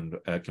map and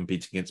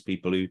competing against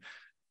people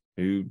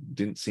who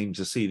didn't seem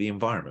to see the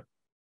environment.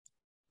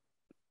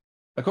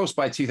 Of course,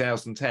 by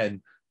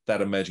 2010,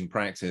 that emerging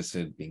practice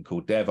had been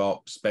called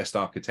DevOps, best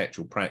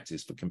architectural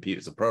practice for compute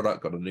as a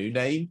product, got a new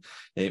name.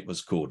 It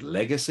was called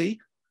Legacy.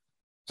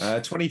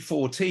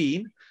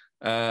 2014,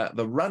 the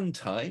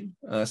runtime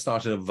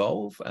started to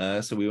evolve.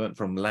 So we went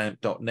from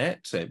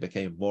lamp.net, so it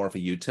became more of a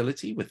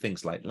utility with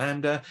things like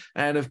Lambda.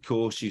 And of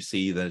course, you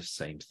see the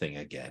same thing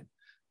again.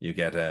 You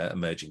get an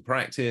emerging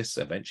practice,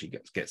 eventually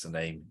gets a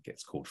name,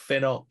 gets called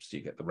FinOps.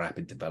 You get the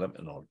rapid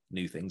development of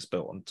new things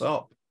built on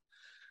top.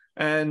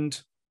 And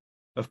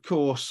of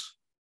course,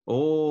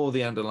 all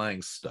the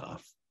underlying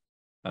stuff,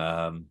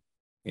 where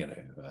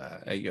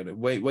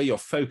your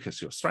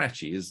focus, your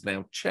strategy is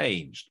now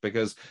changed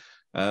because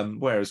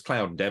whereas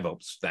cloud and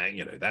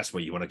DevOps, that's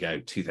where you want to go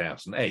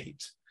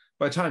 2008.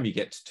 By the time you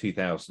get to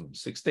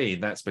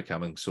 2016, that's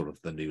becoming sort of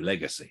the new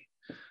legacy.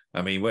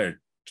 I mean, we're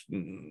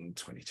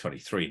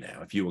 2023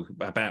 now. If you were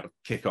about to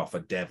kick off a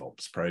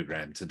DevOps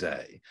program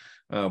today,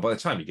 by the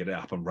time you get it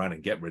up and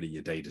running, get rid of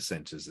your data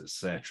centers,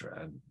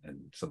 etc., and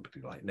somebody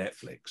like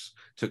Netflix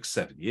took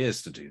 7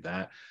 years to do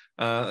that.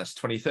 That's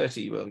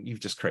 2030. Well,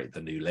 you've just created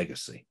the new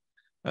legacy.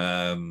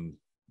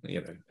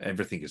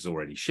 everything is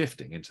already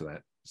shifting into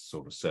that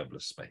sort of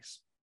serverless space.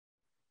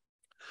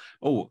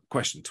 Oh,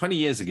 question. 20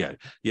 years ago.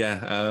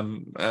 Yeah.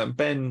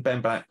 Ben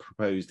Black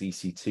proposed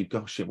EC2.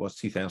 Gosh, it was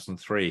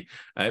 2003.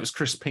 It was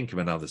Chris Pinkham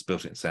and others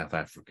built it in South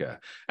Africa.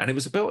 And it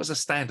was built as a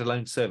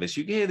standalone service.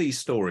 You hear these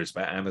stories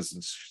about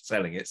Amazon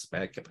selling its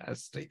spare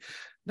capacity.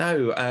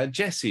 No,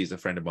 Jesse is a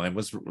friend of mine,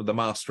 was the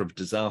master of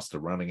disaster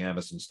running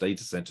Amazon's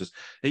data centers.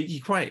 He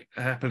quite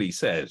happily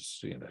says,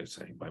 so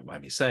he won't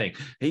mind me saying,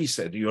 he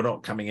said, you're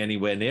not coming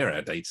anywhere near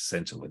our data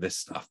center with this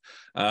stuff,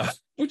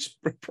 which is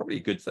probably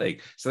a good thing.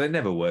 So they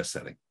never were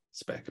selling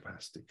spare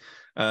capacity.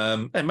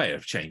 It may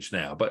have changed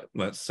now, but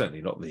that's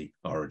certainly not the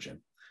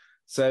origin.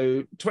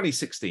 So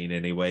 2016,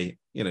 anyway,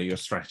 your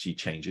strategy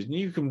changes, and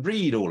you can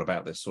read all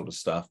about this sort of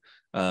stuff.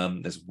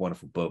 There's a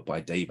wonderful book by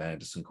Dave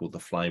Anderson called The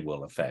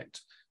Flywheel Effect,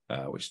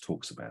 which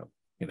talks about,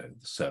 the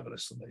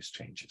serverless and those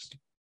changes.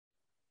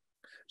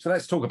 So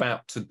let's talk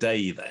about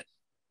today then.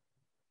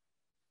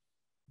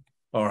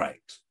 All right.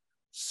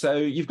 So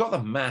you've got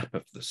the map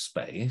of the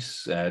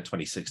space,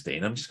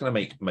 2016. I'm just going to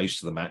make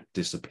most of the map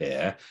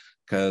disappear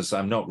because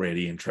I'm not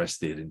really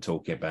interested in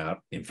talking about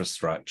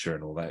infrastructure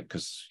and all that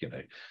because,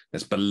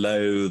 it's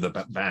below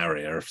the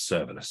barrier of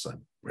serverless.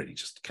 I'm really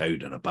just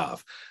code and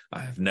above.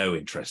 I have no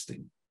interest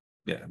in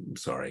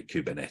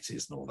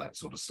Kubernetes and all that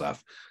sort of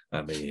stuff.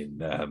 I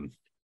mean,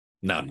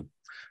 none.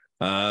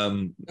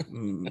 I'm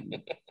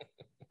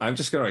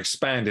just going to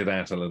expand it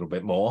out a little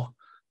bit more.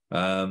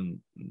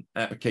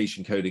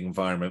 Application coding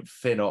environment,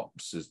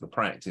 FinOps is the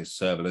practice,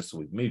 serverless. So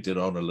we've moved it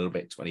on a little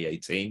bit,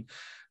 2018.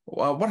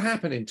 Well, what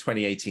happened in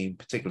 2018,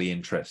 particularly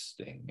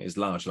interesting, is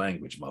large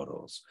language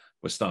models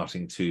were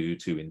starting to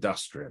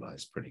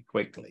industrialize pretty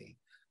quickly.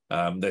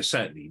 They're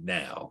certainly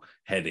now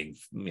heading,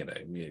 you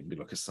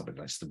look at something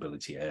like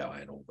Stability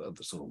AI and all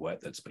the sort of work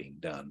that's being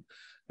done.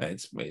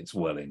 It's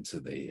well into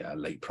the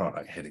late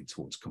product heading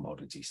towards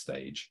commodity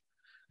stage.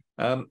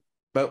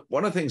 But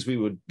one of the things we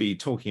would be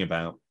talking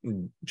about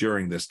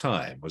during this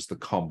time was the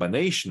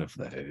combination of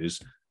those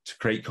to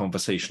create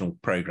conversational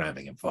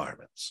programming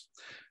environments.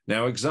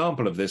 Now,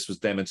 example of this was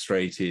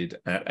demonstrated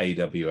at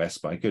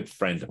AWS by a good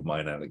friend of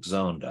mine,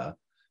 Alexander,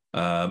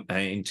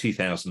 in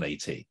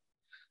 2018.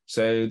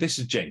 So this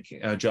is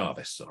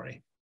Jarvis,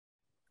 sorry.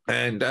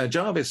 And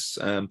Jarvis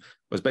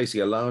was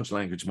basically a large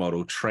language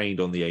model trained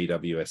on the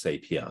AWS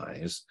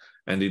APIs,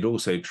 and it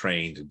also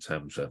trained in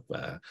terms of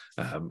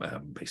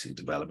basically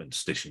development,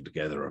 stitching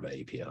together of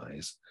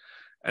APIs.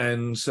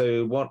 And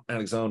so what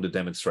Alexander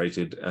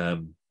demonstrated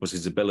was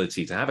his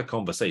ability to have a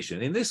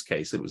conversation. In this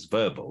case, it was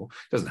verbal,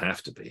 it doesn't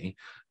have to be,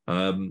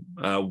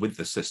 with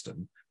the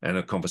system, and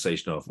a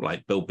conversation of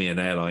like, build me an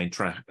airline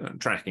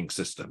tracking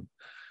system.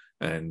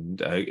 And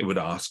it would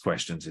ask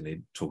questions and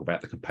he'd talk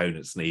about the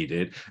components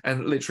needed,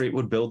 and literally it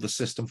would build the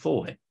system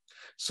for him.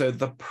 So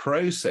the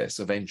process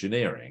of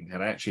engineering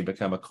had actually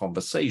become a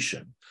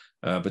conversation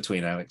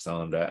between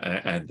Alexander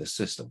and the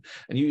system.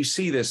 And you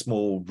see this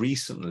more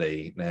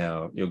recently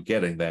now, you're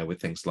getting there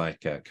with things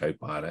like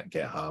Copilot,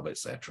 GitHub,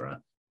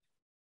 etc.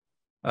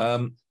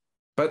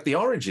 But the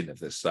origin of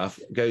this stuff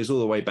goes all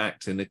the way back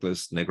to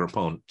Nicholas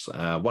Negropont's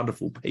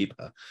wonderful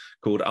paper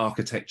called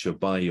Architecture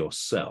by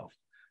Yourself,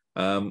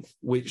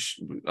 which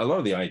a lot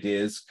of the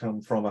ideas come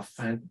from a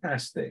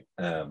fantastic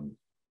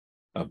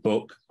a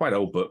book, quite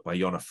old book by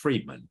Jonna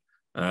Friedman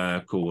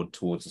called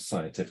Towards a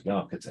Scientific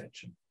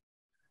Architecture.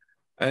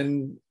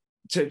 And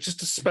just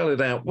to spell it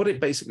out, what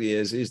it basically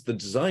is the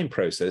design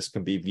process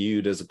can be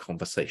viewed as a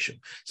conversation.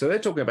 So they're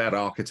talking about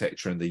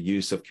architecture and the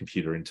use of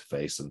computer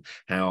interface and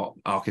how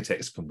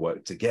architects can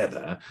work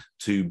together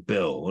to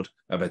build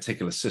a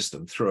particular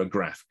system through a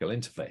graphical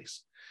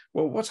interface.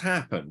 Well, what's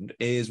happened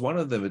is one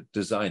of the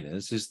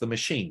designers is the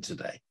machine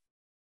today.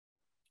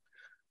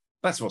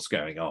 That's what's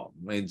going on.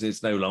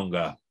 It's no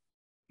longer,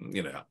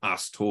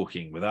 us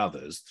talking with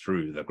others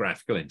through the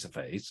graphical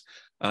interface.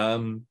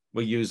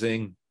 We're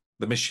using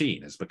the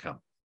machine has become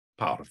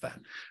part of that.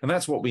 And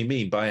that's what we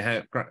mean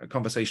by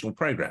conversational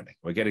programming.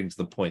 We're getting to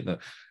the point that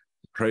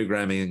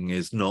programming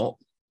is not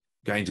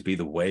going to be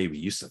the way we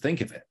used to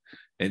think of it.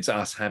 It's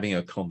us having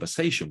a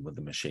conversation with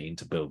the machine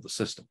to build the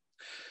system.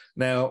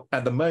 Now,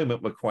 at the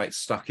moment, we're quite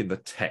stuck in the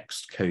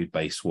text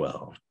code-based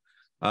world.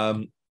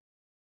 I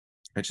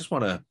just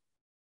want to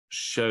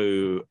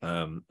show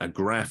a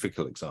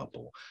graphical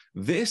example.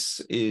 This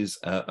is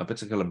a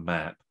particular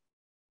map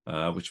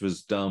which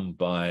was done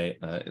by,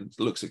 it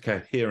looks at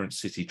coherent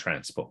city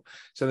transport.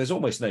 So there's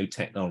almost no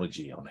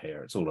technology on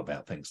here. It's all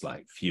about things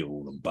like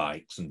fuel and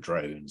bikes and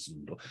drones,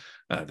 and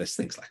there's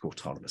things like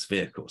autonomous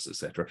vehicles,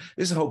 etc.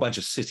 There's a whole bunch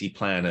of city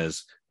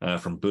planners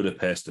from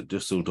Budapest to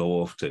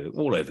Dusseldorf to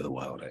all over the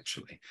world,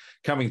 actually,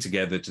 coming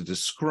together to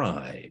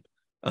describe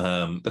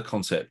the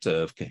concept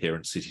of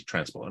coherent city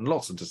transport, and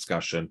lots of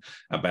discussion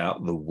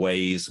about the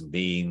ways,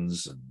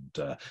 means, and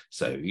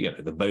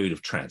the mode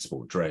of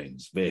transport,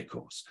 drones,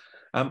 vehicles.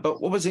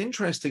 But what was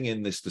interesting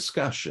in this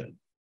discussion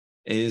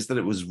is that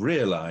it was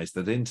realized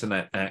that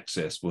internet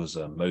access was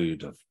a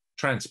mode of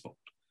transport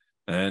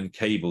and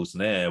cables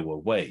and air were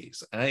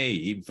ways.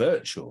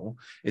 Virtual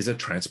is a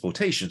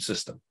transportation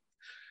system.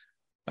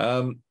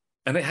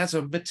 And it has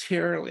a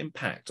material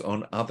impact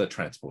on other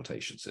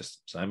transportation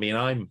systems. I mean,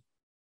 I'm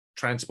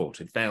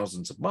transported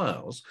thousands of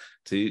miles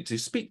to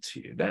speak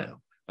to you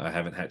now. I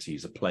haven't had to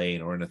use a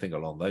plane or anything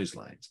along those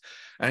lines.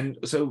 And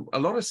so a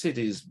lot of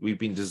cities, we've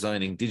been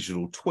designing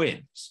digital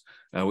twins,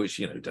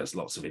 which, does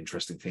lots of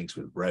interesting things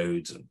with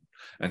roads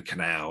and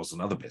canals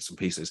and other bits and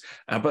pieces.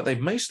 But they've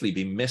mostly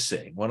been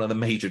missing one of the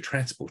major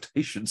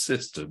transportation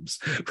systems,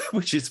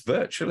 which is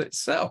virtual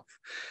itself.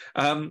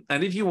 And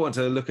if you want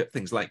to look at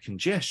things like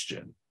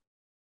congestion,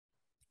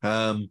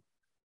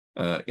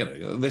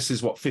 this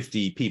is what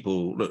 50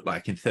 people look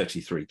like in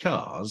 33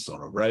 cars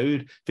on a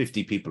road,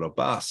 50 people a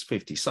bus,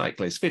 50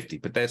 cyclists, 50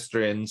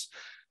 pedestrians.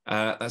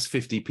 That's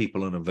 50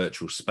 people in a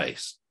virtual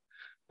space.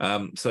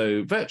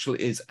 So virtual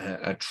is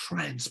a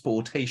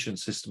transportation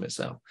system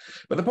itself.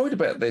 But the point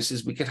about this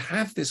is we could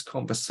have this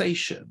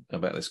conversation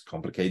about this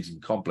complicated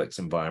and complex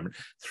environment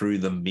through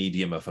the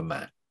medium of a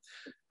map.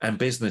 And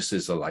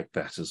businesses are like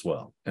that as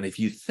well. And if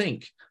you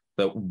think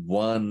that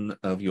one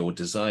of your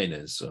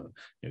designers or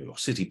your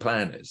city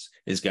planners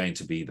is going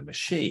to be the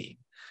machine,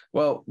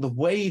 well, the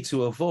way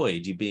to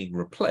avoid you being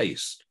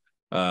replaced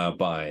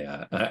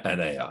by an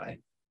AI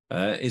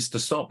is to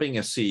stop being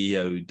a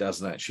CEO who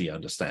doesn't actually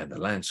understand the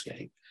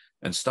landscape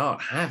and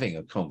start having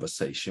a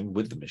conversation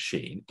with the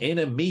machine in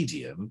a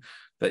medium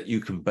that you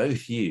can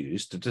both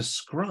use to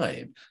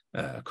describe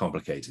a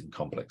complicated and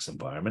complex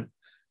environment.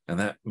 And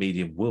that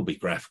medium will be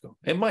graphical.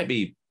 It might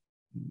be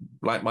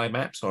like my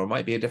maps, or it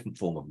might be a different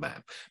form of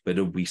map, but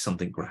it'll be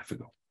something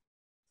graphical.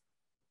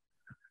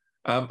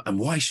 And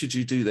why should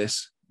you do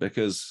this?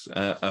 Because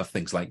of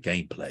things like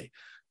gameplay.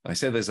 I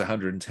said there's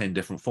 110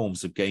 different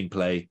forms of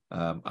gameplay.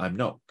 I'm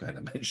not going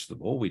to mention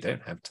them all. We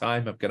don't have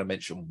time. I'm going to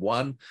mention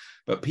one,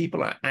 but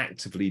people are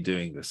actively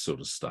doing this sort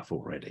of stuff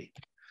already.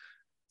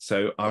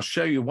 So I'll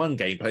show you one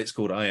gameplay. It's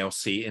called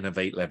ILC,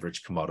 Innovate,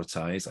 Leverage,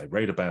 Commoditize. I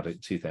wrote about it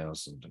in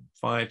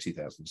 2005,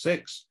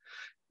 2006.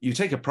 You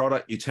take a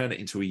product, you turn it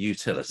into a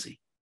utility.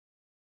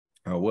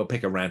 We'll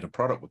pick a random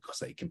product, we'll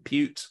say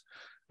compute.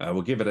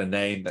 We'll give it a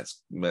name.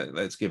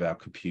 Let's give our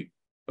compute,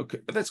 okay,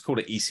 let's call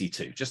it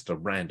EC2, just a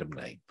random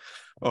name.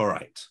 All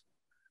right.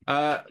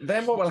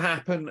 Then what will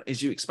happen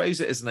is you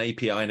expose it as an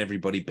API and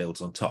everybody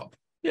builds on top.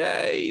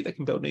 Yay, they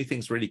can build new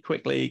things really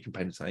quickly.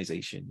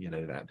 Componentization,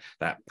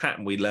 that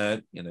pattern we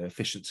learned,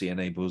 efficiency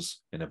enables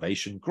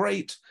innovation.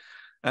 Great.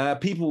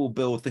 People will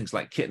build things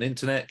like kit and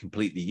internet,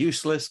 completely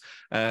useless.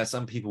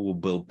 Some people will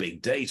build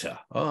big data.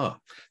 Now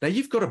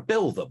you've got to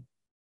bill them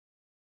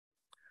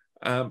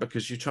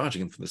because you're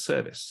charging them for the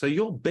service. So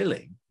your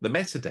billing, the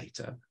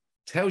metadata,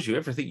 tells you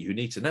everything you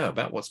need to know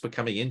about what's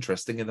becoming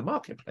interesting in the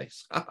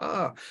marketplace.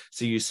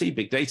 So you see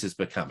big data is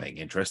becoming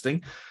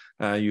interesting.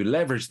 You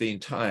leverage the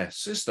entire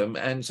system.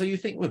 And so you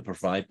think we'll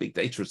provide big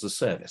data as a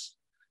service.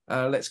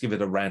 Let's give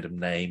it a random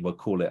name. We'll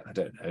call it, I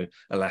don't know,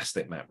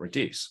 Elastic Map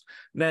Reduce.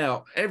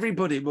 Now,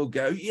 everybody will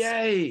go,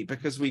 yay,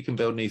 because we can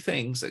build new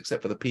things,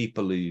 except for the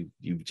people who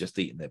you've just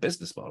eaten their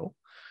business model.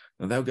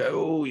 And they'll go,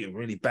 oh, you're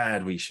really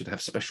bad. We should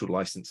have special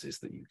licenses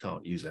that you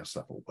can't use our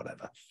stuff or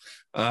whatever.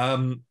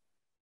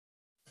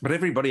 But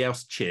everybody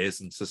else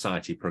cheers and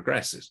society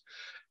progresses.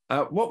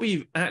 What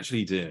we're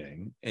actually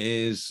doing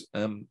is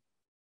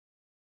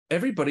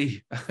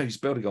everybody who's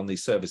building on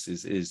these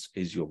services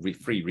is your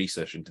free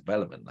research and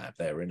development lab.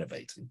 They're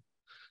innovating.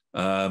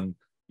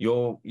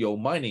 You're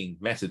mining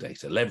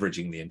metadata,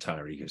 leveraging the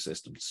entire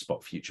ecosystem to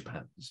spot future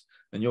patterns,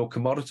 and you're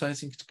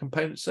commoditizing to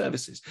component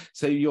services.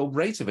 So your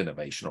rate of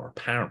innovation, or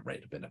apparent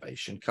rate of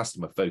innovation,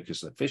 customer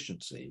focus,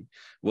 efficiency,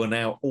 will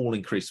now all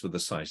increase with the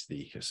size of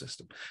the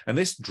ecosystem. And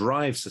this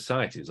drives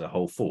society as a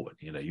whole forward.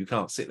 You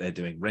can't sit there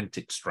doing rent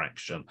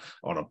extraction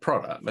on a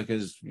product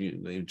because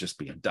you'd just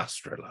be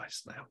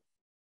industrialized now.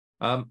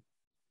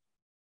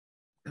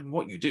 And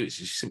what you do is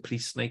you simply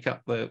snake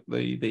up the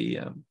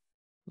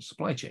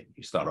supply chain.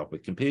 You start off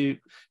with compute,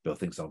 build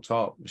things on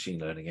top, machine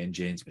learning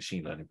engines,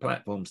 machine learning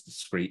platforms,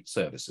 discrete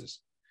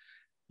services.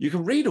 You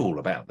can read all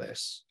about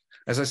this.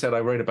 As I said, I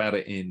wrote about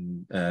it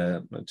in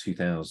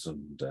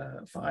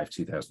 2005,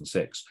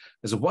 2006.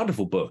 There's a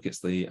wonderful book. I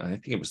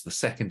think it was the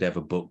second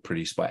ever book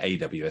produced by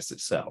AWS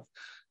itself,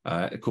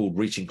 called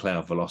Reaching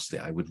Cloud Velocity.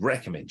 I would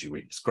recommend you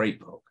read it. It's a great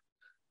book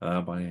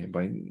by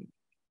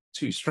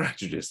two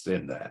strategists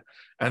in there,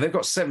 and they've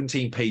got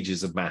 17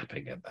 pages of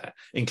mapping in there,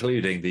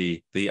 including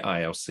the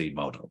ILC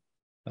model,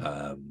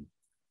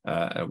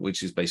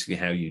 which is basically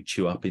how you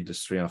chew up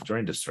industry after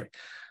industry.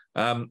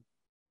 Now,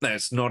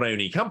 it's not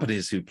only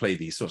companies who play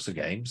these sorts of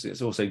games,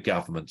 it's also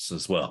governments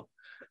as well.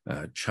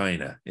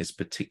 China is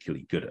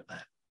particularly good at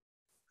that.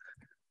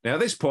 Now, at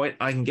this point,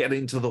 I can get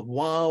into the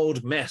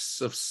wild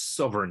mess of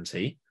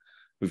sovereignty.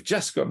 We've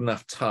just got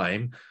enough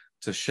time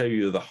to show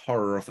you the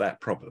horror of that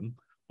problem.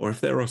 Or if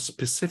there are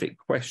specific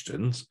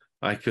questions,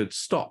 I could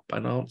stop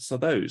and answer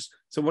those.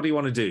 So what do you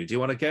want to do? Do you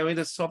want to go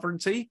into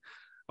sovereignty?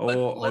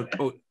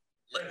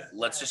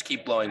 Let's just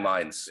keep blowing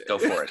minds. Go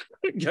for it.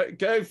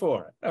 Go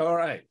for it. All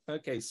right.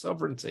 Okay,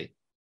 sovereignty.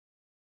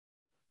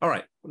 All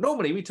right.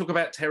 Normally, we talk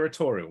about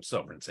territorial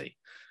sovereignty,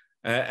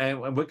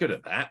 and we're good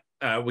at that.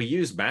 We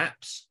use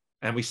maps.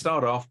 And we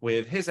start off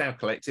with, here's our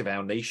collective,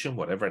 our nation,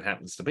 whatever it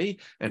happens to be,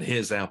 and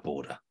here's our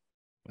border.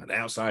 And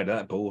outside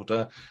that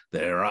border,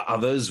 there are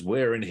others.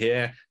 We're in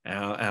here,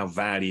 our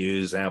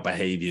values, our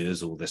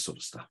behaviors, all this sort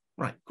of stuff.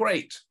 Right,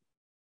 great.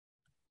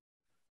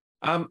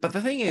 But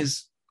the thing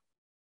is,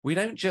 we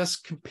don't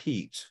just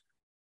compete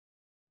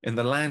in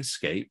the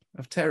landscape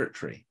of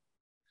territory.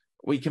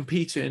 We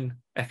compete in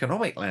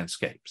economic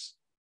landscapes,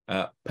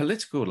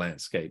 political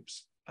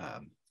landscapes,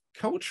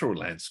 cultural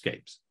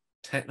landscapes,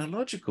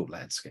 technological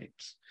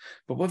landscapes.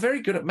 But we're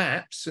very good at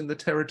maps in the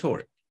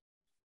territorial.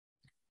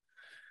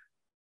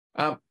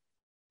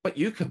 But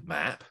you can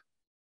map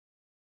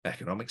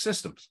economic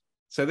systems.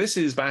 So this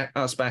is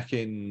us back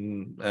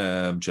in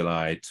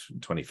July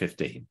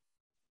 2015.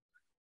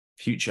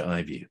 Future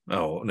Eye View.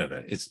 Oh, no,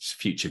 it's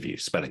Future View,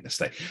 spelling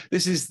mistake.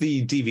 This is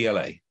the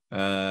DVLA.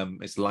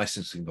 It's the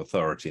licensing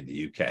authority in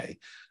the UK.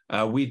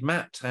 We'd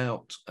mapped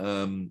out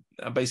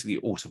basically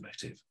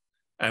automotive,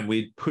 and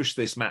we'd pushed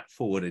this map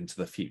forward into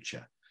the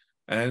future.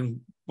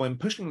 And when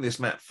pushing this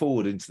map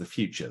forward into the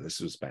future,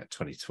 this was about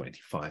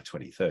 2025,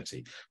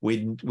 2030,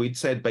 we'd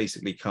said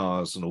basically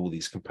cars and all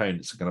these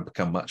components are going to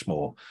become much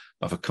more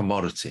of a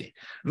commodity.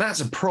 And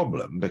that's a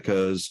problem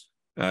because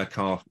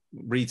car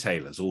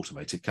retailers,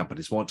 automotive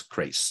companies want to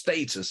create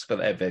status for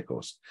their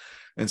vehicles.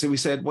 And so we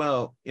said,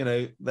 well,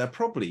 they'll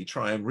probably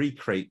try and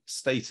recreate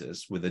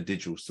status with a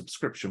digital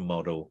subscription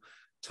model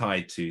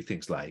tied to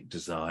things like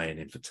design,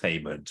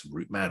 infotainment,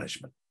 route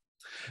management.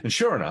 And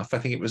sure enough, I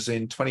think it was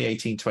in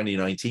 2018,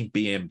 2019,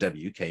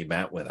 BMW came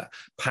out with a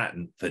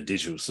patent for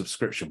digital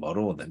subscription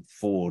model, and then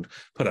Ford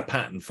put a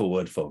patent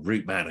forward for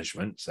route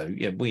management. So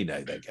yeah, we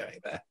know they're going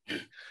there.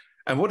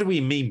 And what do we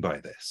mean by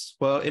this?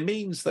 Well, it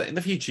means that in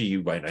the future,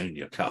 you won't own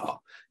your car.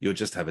 You'll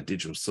just have a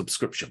digital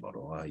subscription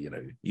model.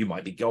 You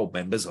might be gold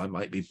members, I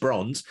might be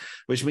bronze,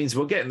 which means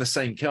we'll get in the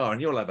same car and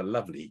you'll have a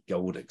lovely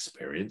gold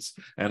experience.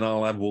 And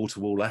I'll have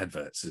wall-to-wall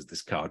adverts as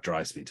this car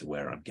drives me to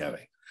where I'm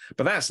going.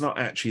 But that's not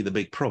actually the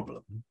big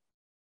problem.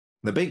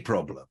 The big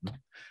problem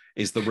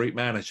is the route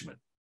management.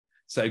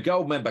 So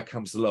gold member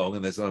comes along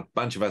and there's a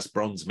bunch of us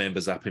bronze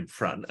members up in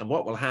front. And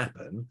what will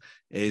happen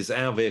is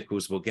our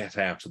vehicles will get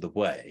out of the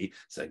way.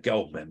 So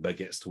gold member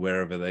gets to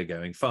wherever they're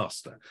going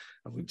faster.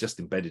 And we've just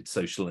embedded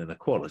social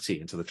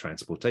inequality into the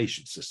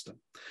transportation system.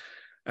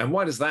 And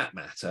why does that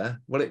matter?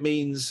 Well, it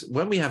means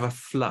when we have a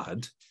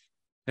flood,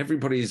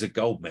 everybody is a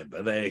gold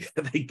member. They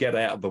get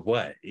out of the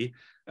way.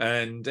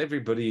 And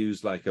everybody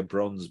who's like a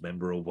bronze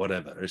member or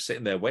whatever is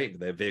sitting there waiting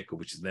for their vehicle,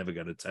 which is never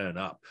going to turn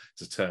up.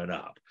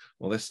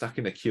 Well, they're stuck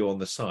in a queue on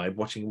the side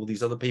watching all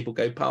these other people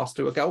go past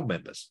who are gold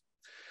members.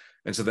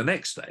 And so the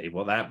next day,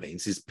 what that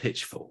means is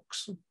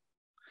pitchforks.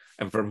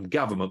 And from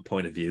government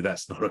point of view,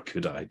 that's not a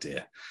good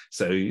idea.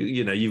 So,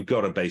 you've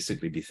got to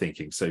basically be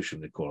thinking social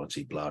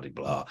inequality, blah, blah,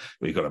 blah.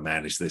 We've got to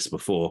manage this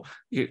before,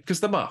 because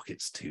the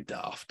market's too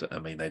daft. I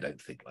mean, they don't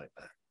think like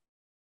that.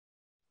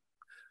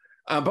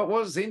 But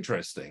what's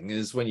interesting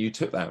is when you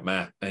took that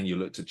map and you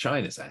looked at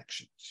China's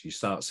actions, you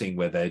start seeing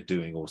where they're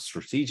doing all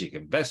strategic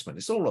investment.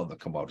 It's all on the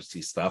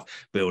commodity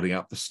stuff, building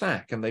up the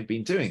stack. And they've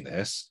been doing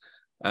this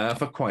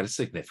for quite a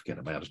significant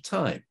amount of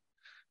time.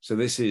 So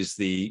this is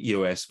the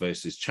US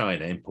versus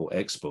China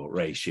import-export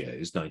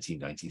ratios,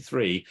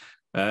 1993.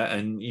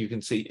 And you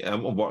can see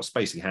what's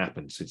basically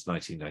happened since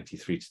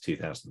 1993 to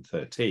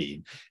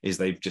 2013 is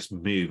they've just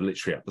moved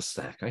literally up the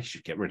stack. I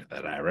should get rid of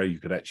that arrow. You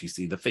could actually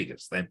see the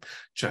figures then.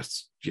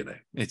 Just,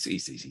 it's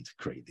easy to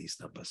create these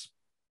numbers.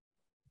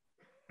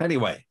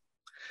 Anyway,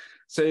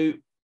 so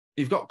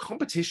you've got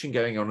competition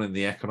going on in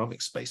the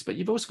economic space, but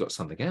you've also got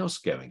something else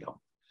going on.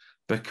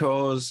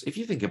 Because if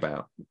you think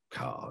about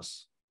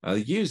cars,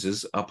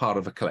 users are part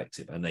of a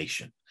collective, a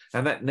nation,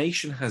 and that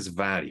nation has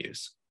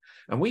values.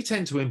 And we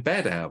tend to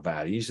embed our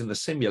values in the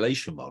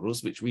simulation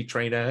models, which we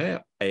train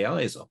our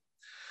AIs on.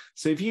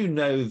 So if you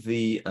know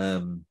the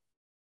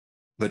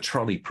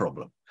trolley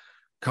problem,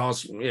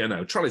 cars,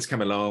 trolleys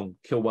come along,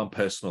 kill one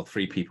person or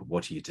three people,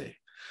 what do you do?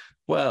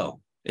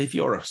 Well, if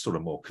you're a sort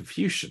of more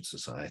Confucian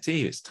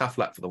society, it's tough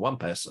luck for the one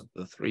person,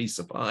 the three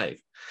survive.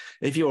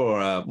 If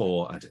you're a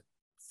more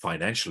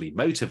financially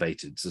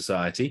motivated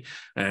society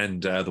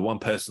and the one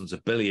person's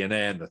a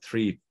billionaire and the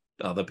three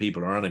other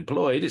people are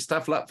unemployed, it's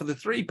tough luck for the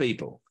three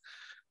people.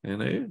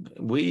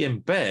 We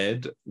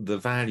embed the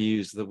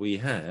values that we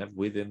have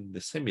within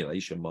the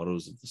simulation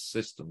models of the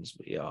systems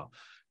we are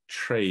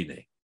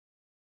training.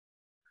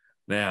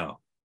 Now,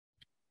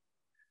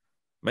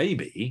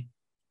 maybe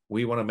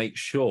we want to make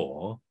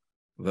sure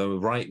the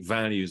right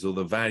values or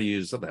the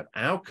values that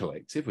our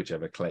collective,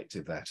 whichever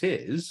collective that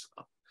is,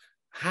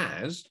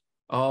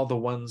 are the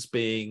ones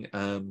being,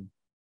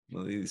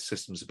 these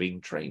systems are being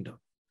trained on.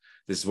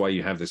 This is why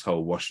you have this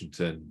whole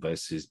Washington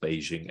versus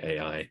Beijing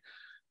AI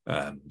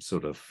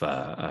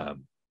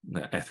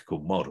ethical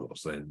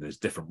models. There's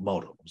different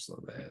models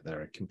that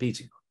they're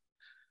competing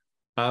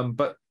on.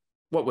 But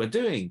what we're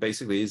doing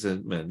basically is a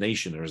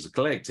nation or as a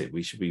collective,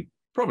 we should be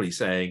probably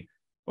saying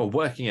or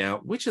working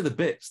out which are the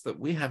bits that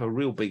we have a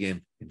real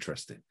big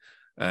interest in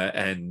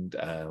and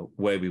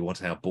where we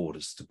want our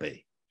borders to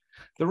be.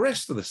 The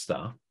rest of the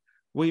stuff,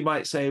 we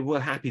might say, we're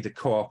happy to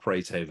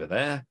cooperate over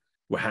there.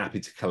 We're happy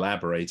to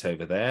collaborate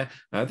over there.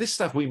 This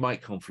stuff we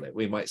might conflict.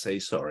 We might say,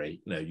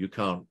 sorry, no, you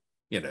can't,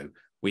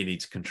 we need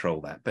to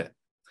control that bit.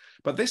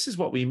 But this is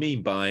what we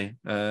mean by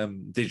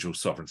digital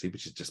sovereignty,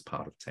 which is just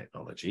part of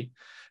technology.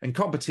 And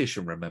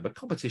competition, remember,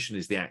 competition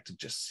is the act of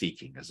just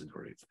seeking as a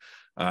group.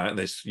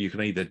 You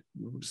can either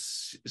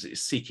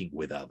seeking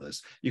with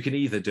others. You can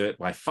either do it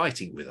by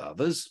fighting with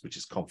others, which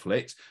is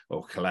conflict,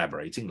 or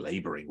collaborating,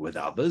 laboring with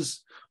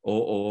others,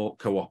 or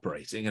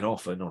cooperating. And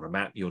often on a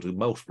map, you'll do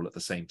multiple at the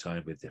same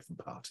time with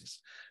different parties.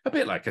 A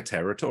bit like a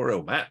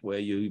territorial map where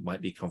you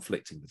might be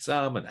conflicting with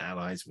some and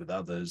allies with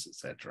others,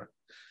 etc.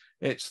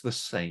 It's the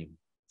same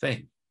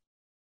thing.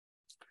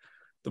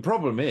 The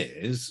problem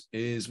is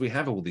we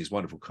have all these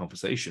wonderful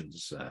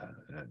conversations,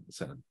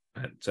 and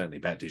certainly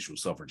about digital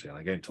sovereignty. And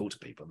I go and talk to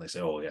people, and they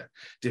say, "Oh, yeah,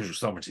 digital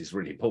sovereignty is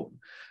really important."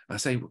 And I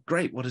say, well,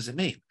 "Great, what does it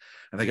mean?"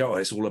 And they go, "Oh,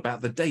 it's all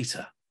about the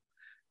data."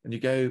 And you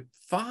go,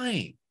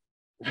 "Fine,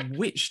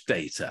 which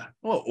data?"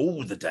 "Well,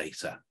 all the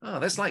data." Oh,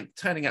 that's like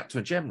turning up to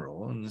a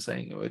general and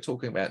saying, "We're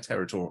talking about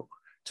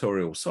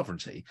territorial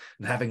sovereignty,"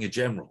 and having a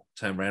general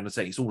turn around and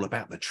say, "It's all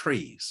about the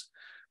trees."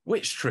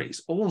 Which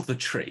trees? All the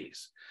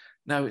trees.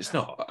 No, it's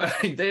not.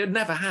 They would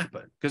never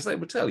happen, because they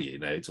would tell you,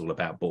 it's all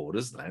about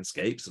borders,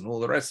 landscapes, and all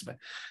the rest of it.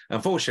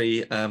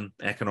 Unfortunately,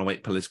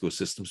 economic, political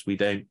systems, we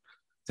don't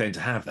tend to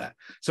have that.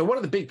 So one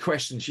of the big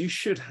questions you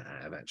should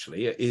have,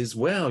 actually, is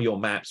where are your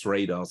maps,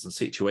 radars, and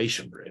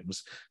situation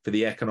rooms for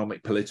the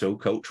economic, political,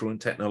 cultural, and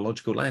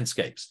technological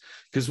landscapes?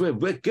 Because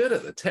we're good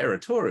at the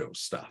territorial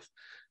stuff.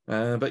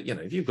 But,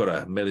 if you've got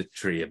a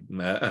military,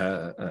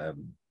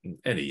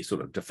 any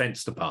sort of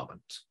defense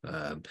department,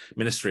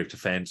 Ministry of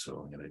Defense,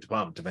 or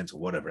Department of Defense, or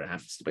whatever it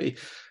happens to be,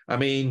 I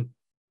mean,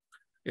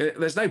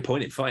 there's no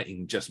point in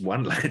fighting just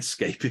one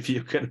landscape if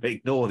you're going to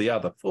ignore the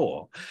other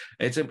four.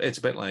 It's a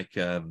bit like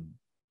we're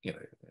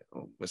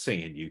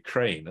seeing in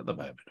Ukraine at the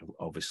moment.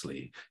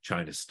 Obviously,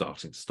 China's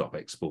starting to stop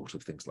export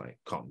of things like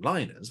cotton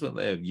liners, but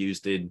they're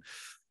used in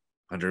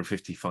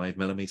 155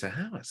 millimeter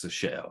howitzer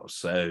shells.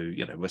 So,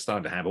 we're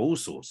starting to have all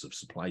sorts of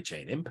supply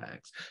chain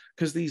impacts,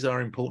 because these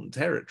are important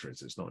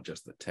territories. It's not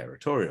just the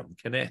territorial and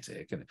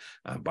kinetic. And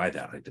by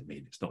that, I don't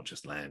mean it's not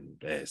just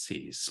land, air,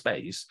 sea,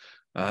 space.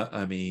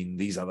 I mean,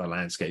 these other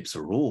landscapes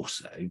are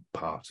also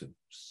part of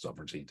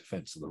sovereignty and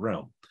defense of the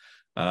realm.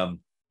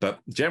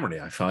 But generally,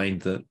 I find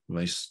that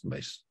most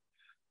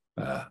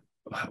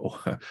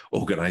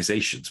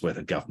organizations,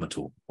 whether government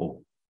or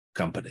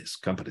companies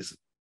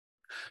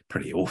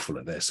pretty awful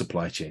at their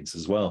supply chains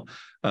as well,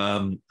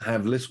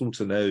 have little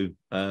to no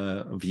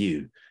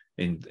view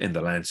in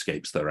the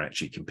landscapes they're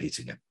actually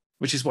competing in,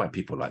 which is why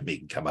people like me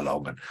can come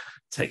along and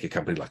take a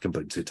company like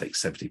Ubuntu, take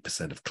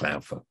 70% of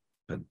cloud for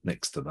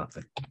next to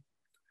nothing.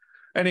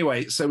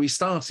 Anyway, so we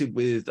started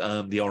with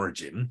the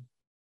origin.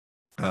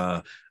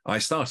 I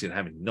started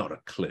having not a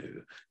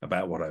clue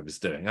about what I was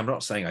doing. I'm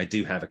not saying I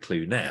do have a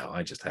clue now.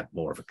 I just have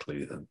more of a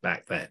clue than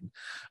back then.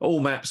 All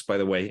maps, by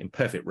the way,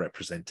 imperfect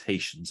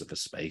representations of a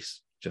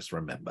space. Just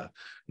remember,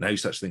 no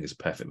such thing as a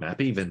perfect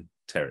map, even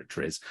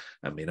territories.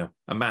 I mean,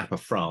 a map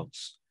of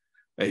France,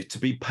 to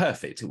be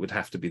perfect, it would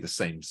have to be the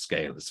same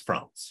scale as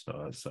France,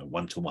 so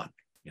 1-to-1.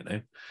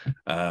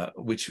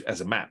 Which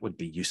as a map would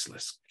be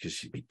useless,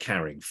 because you'd be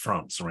carrying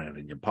France around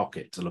in your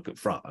pocket to look at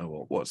France.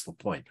 Well, what's the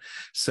point?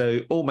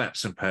 So all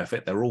maps are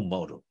perfect. They're all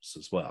models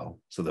as well,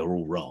 so they're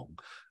all wrong,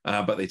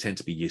 but they tend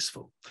to be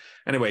useful.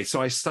 Anyway,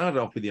 so I started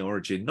off with the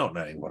origin, not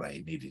knowing what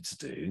I needed to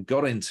do,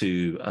 got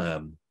into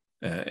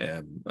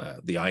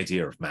the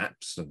idea of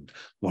maps and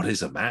what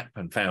is a map,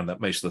 and found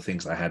that most of the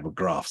things I had were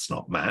graphs,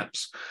 not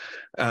maps.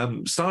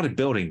 Started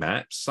building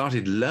maps,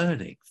 started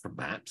learning from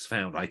maps,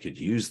 found I could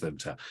use them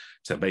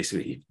to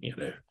basically,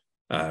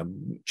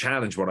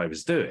 challenge what I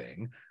was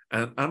doing.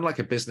 And unlike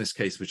a business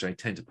case, which I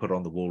tend to put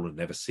on the wall and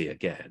never see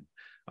again,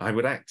 I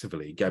would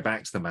actively go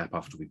back to the map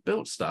after we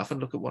built stuff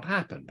and look at what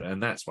happened.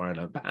 And that's where I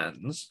learned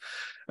patterns.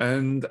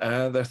 And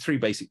there are three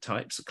basic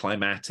types: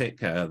 climatic,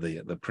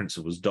 the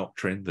principles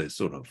doctrine, the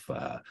sort of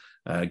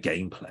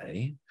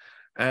gameplay.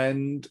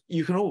 And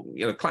you can all,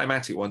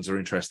 climatic ones are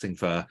interesting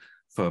for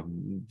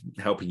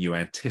helping you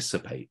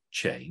anticipate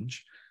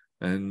change.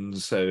 And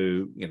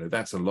so,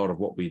 that's a lot of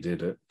what we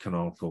did at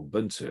Canonical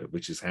Ubuntu,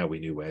 which is how we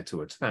knew where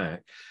to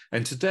attack.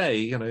 And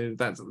today,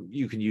 that's,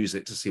 you can use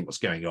it to see what's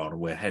going on. And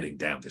we're heading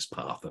down this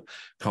path of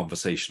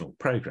conversational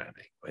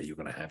programming, where you're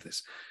going to have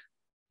this,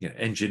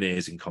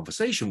 engineers in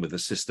conversation with the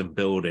system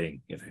building,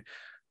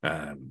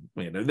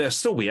 there'll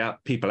still be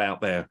people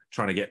out there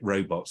trying to get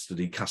robots to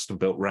do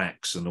custom-built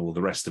racks and all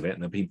the rest of it,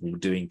 and the people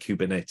doing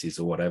Kubernetes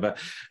or whatever.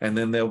 And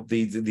then there'll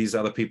be these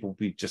other people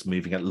be just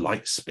moving at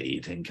light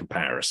speed in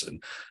comparison,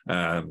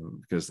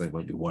 because they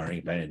won't be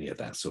worrying about any of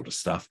that sort of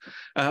stuff.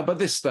 But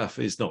this stuff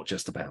is not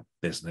just about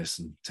business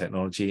and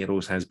technology. It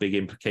also has big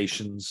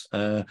implications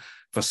for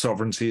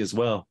sovereignty as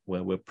well,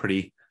 where we're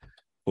pretty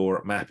poor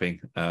at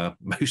mapping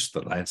most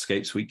of the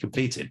landscapes we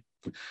compete in.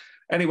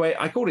 Anyway,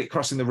 I called it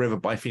Crossing the River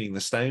by Feeding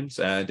the Stones.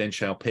 Deng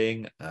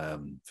Xiaoping,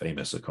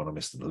 famous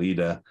economist and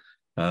leader,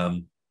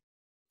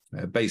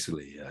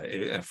 basically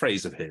a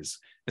phrase of his.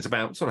 It's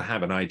about sort of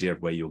have an idea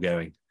of where you're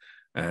going,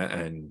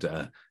 and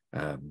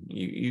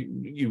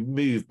you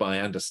move by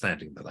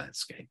understanding the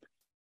landscape.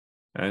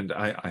 And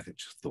I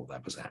just thought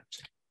that was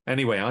apt.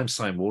 Anyway, I'm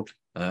Simon Wardley.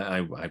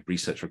 I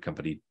research for a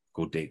company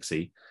called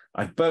DXE.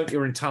 I've burnt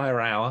your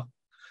entire hour,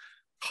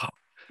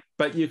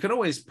 but you can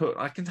always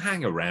I can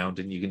hang around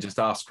and you can just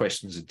ask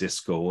questions in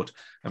Discord.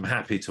 I'm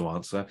happy to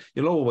answer.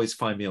 You'll always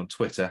find me on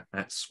Twitter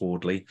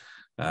 @Swardley.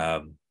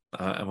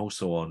 I'm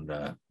also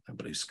on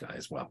Blue Sky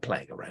as well,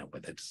 playing around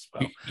with it as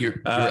well.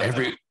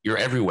 You're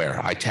everywhere.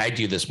 I tagged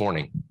you this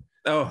morning.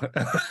 Oh,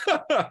 but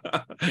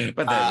there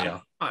we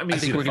are. I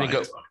think we're going to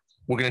go.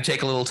 We're going to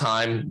take a little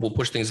time. We'll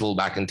push things a little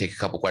back and take a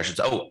couple questions.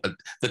 Oh,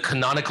 the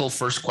canonical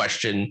first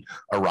question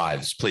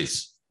arrives,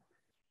 please.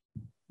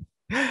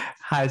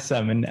 Hi,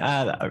 Simon.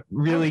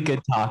 Really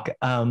good talk.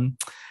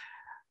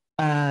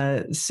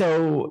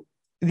 So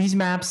these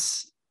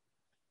maps,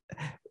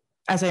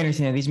 as I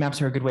understand it, these maps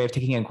are a good way of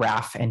taking a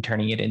graph and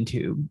turning it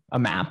into a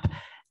map.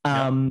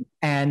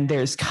 And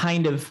there's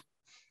kind of,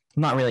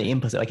 not really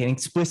implicit, like an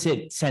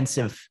explicit sense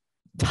of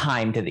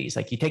time to these.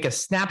 Like you take a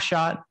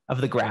snapshot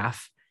of the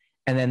graph,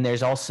 and then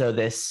there's also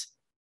this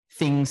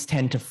things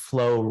tend to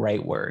flow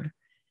rightward.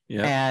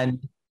 Yeah.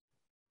 And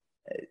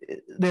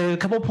there are a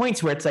couple of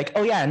points where it's like,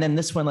 oh yeah, and then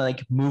this one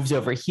like moves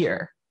over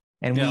here.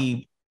 And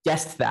we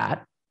guessed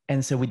that.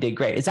 And so we did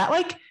great. Is that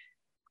like,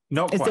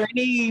 no, is there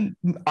any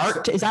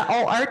art? Is that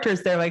all art, or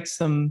is there like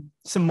some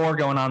more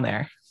going on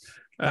there?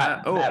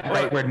 That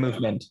rightward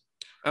movement.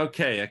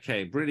 Okay.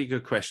 Really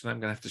good question.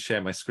 I'm gonna have to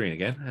share my screen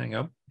again. Hang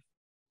on.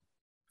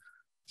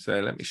 So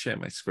let me share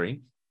my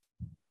screen.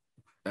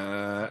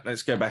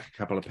 Let's go back a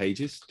couple of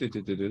pages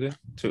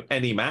to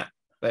any map.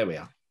 There we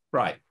are.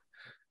 Right.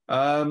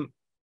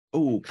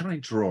 Oh, can I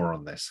draw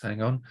on this?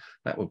 Hang on.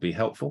 That would be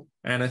helpful.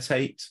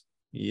 Annotate.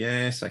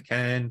 Yes, I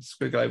can.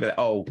 Squiggle over there.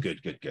 Oh,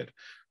 good.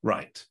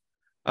 Right.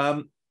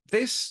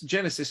 This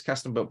Genesis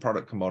custom built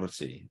product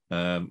commodity,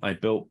 I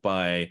built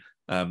by,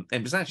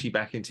 it was actually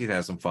back in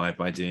 2005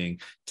 by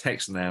doing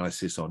text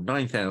analysis on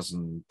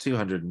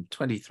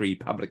 9,223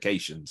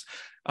 publications.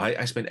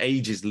 I spent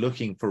ages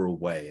looking for a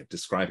way of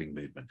describing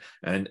movement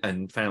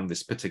and found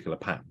this particular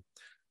pattern.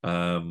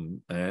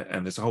 And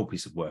there's a whole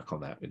piece of work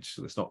on that, which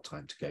there's not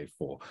time to go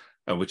for,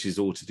 which is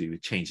all to do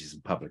with changes in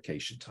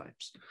publication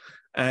types.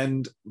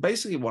 And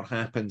basically what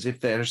happens if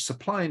there's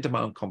supply and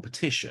demand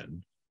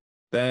competition,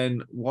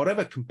 then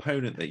whatever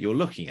component that you're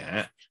looking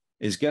at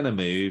is going to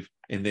move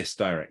in this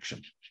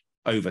direction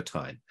over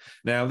time.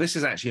 Now, this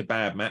is actually a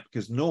bad map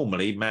because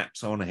normally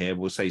maps on here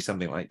will say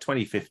something like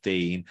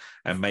 2015,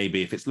 and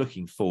maybe if it's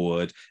looking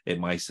forward, it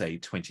might say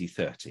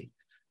 2030.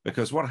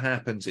 Because what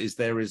happens is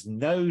there is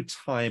no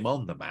time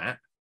on the map,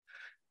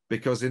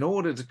 because in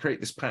order to create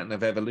this pattern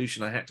of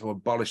evolution, I had to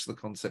abolish the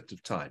concept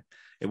of time.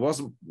 It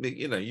wasn't,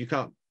 you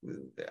can't,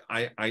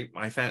 I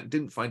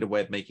didn't find a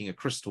way of making a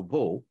crystal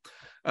ball.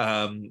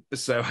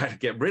 So I had to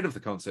get rid of the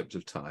concept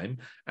of time,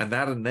 and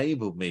that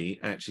enabled me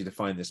actually to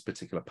find this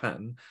particular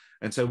pattern.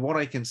 And so what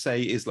I can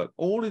say is, look,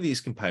 all of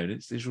these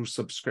components, digital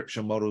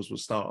subscription models will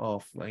start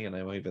off,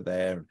 over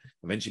there, and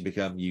eventually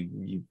become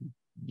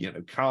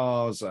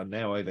cars are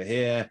now over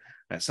here.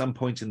 At some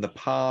point in the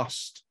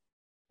past,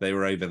 they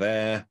were over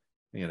there,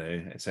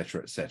 et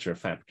cetera, et cetera.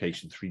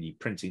 Fabrication 3D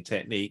printing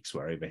techniques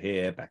were over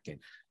here back in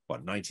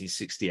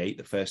 1968,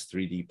 the first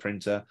 3D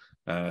printer,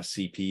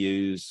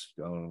 CPUs,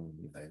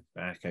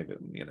 back over,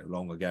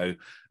 long ago.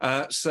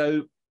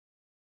 So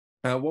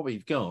what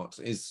we've got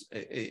is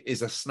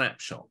a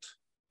snapshot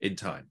in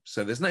time.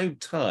 So there's no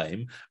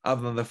time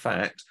other than the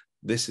fact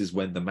this is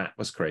when the map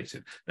was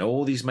created. Now,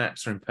 all these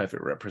maps are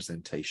imperfect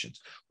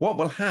representations. What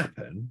will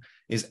happen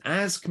is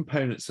as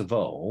components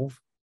evolve,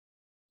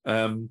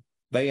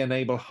 they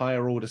enable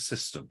higher order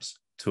systems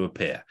to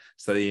appear.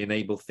 So they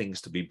enable things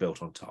to be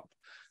built on top.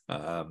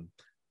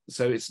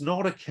 So it's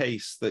not a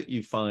case that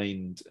you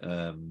find,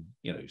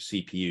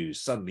 CPUs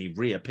suddenly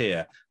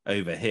reappear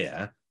over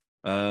here.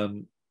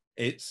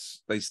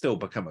 They still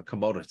become a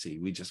commodity.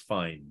 We just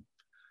find,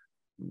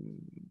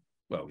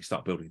 we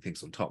start building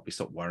things on top. We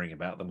stop worrying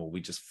about them, or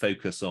we just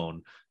focus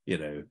on,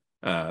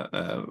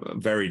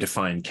 very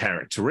defined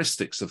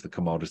characteristics of the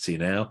commodity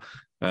now.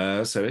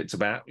 So it's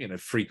about,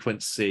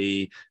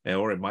 frequency,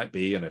 or it might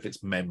be, if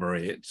it's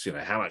memory, it's,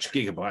 how much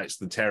gigabytes,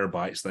 the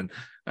terabytes, then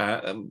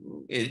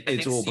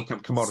it's all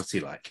become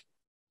commodity-like.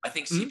 I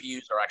think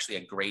CPUs are actually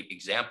a great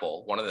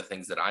example. One of the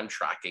things that I'm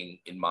tracking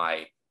in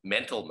my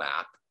mental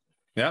map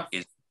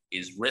is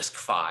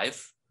RISC-V,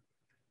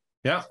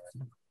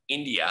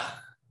 India,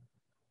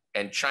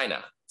 and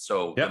China.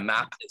 So the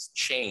map has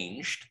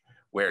changed,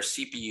 where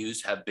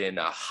CPUs have been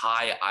a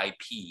high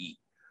IP,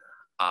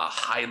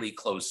 highly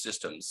closed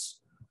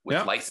systems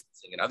with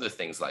licensing and other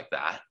things like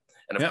that.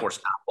 And of course,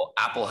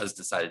 Apple has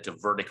decided to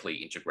vertically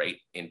integrate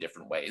in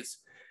different ways.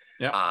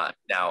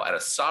 Now, at a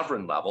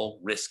sovereign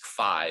level,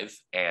 RISC-V,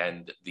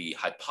 and the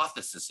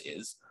hypothesis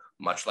is,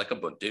 much like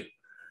Ubuntu,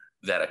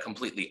 that a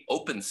completely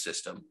open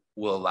system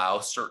will allow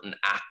certain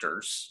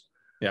actors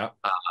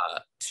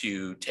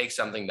to take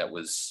something that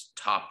was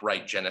top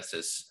right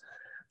Genesis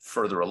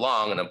further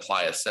along and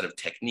apply a set of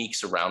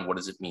techniques around what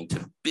does it mean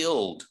to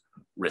build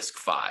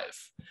RISC-V.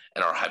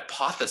 And our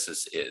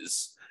hypothesis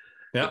is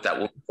that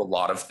will do a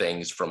lot of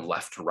things from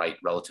left to right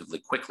relatively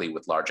quickly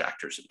with large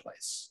actors in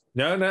place.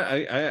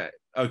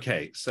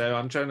 Okay, so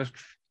I'm trying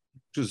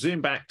to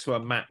zoom back to a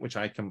map which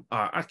I can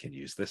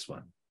use this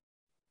one.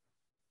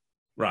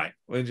 Right,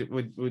 we'll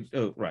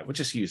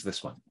just use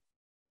this one.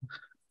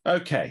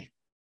 Okay.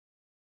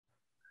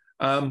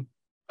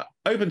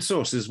 Open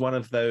source is one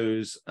of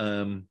those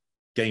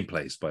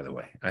gameplays, by the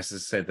way. As I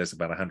said, there's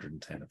about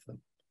 110 of them.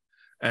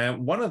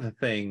 And one of the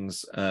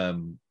things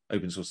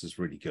open source is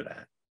really good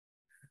at,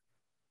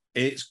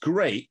 it's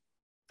great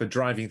for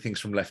driving things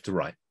from left to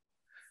right.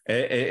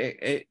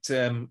 It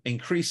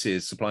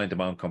increases supply and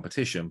demand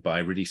competition by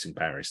reducing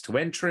barriers to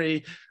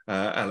entry,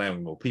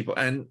 allowing more people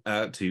and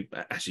to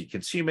actually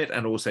consume it,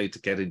 and also to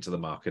get into the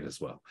market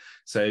as well.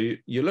 So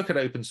you look at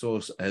open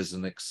source as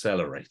an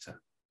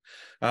accelerator.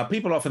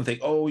 People often think,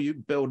 oh, you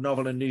build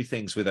novel and new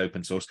things with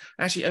open source.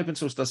 Actually, open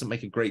source doesn't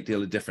make a great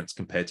deal of difference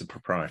compared to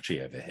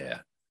proprietary over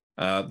here.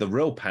 The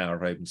real power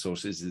of open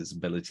source is its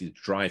ability to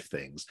drive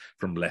things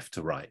from left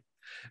to right.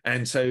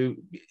 And so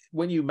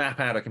when you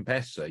map out a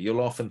competitor, you'll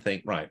often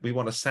think, right, we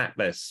want to sap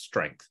their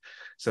strength.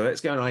 So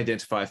let's go and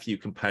identify a few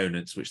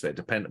components which they're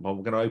dependent on.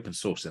 We're going to open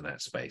source in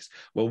that space.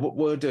 Well,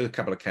 we'll do a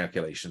couple of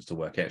calculations to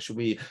work out, should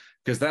we,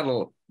 because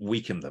that'll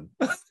weaken them.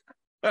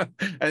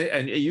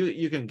 and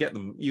you can get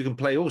them, you can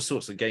play all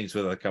sorts of games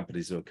with other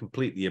companies who are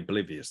completely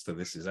oblivious to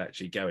this is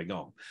actually going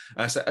on.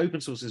 So open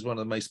source is one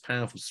of the most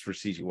powerful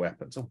strategic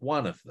weapons, and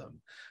one of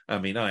them, I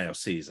mean,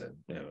 ILCs are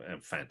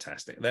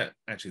fantastic.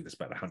 There's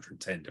about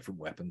 110 different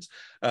weapons,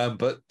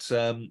 but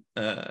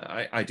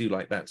I do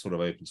like that sort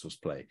of open source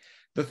play.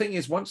 The thing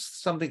is, once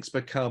something's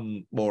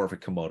become more of a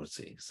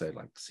commodity, so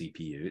like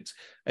CPU,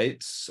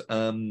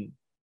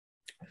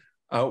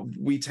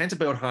 we tend to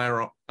build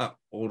higher up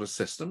order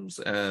systems,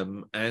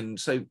 and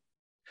so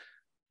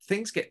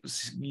things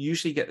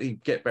usually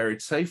get buried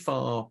so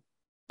far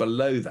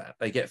below that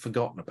they get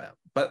forgotten about.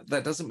 But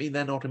that doesn't mean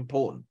they're not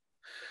important.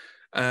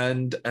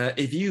 And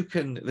if you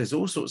can, there's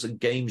all sorts of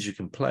games you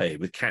can play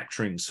with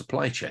capturing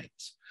supply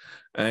chains.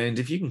 And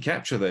if you can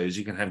capture those,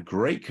 you can have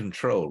great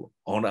control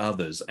on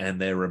others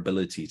and their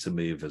ability to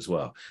move as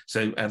well.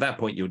 So at that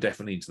point, you're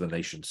definitely into the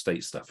nation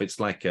state stuff. It's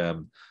like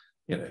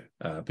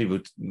people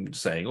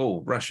saying,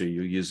 "Oh, Russia,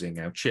 you're using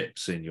our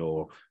chips in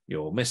your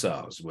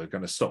missiles. We're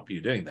going to stop you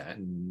doing that."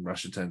 And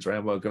Russia turns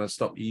around, "We're going to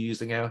stop you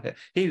using our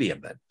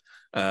helium then,"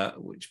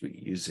 which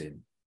we use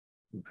in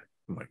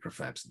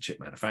microfabs and chip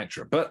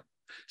manufacturer. But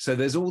so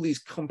there's all these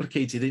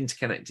complicated,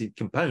 interconnected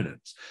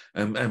components,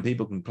 and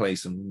people can play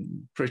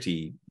some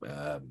pretty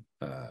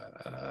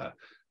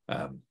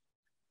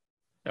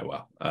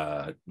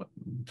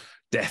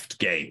deft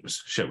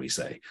games, shall we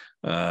say,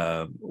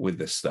 with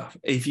this stuff,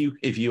 if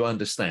you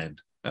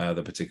understand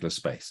the particular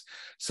space.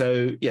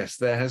 So yes,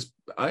 there has,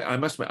 I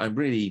must admit, I'm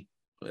really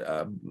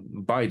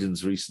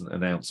Biden's recent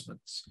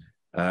announcements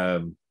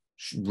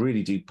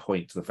really do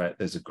point to the fact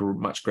there's a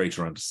much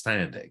greater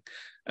understanding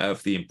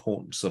of the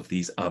importance of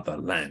these other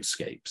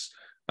landscapes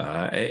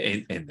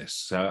in this.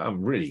 So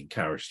I'm really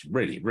encouraged,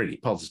 really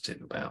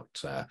positive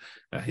about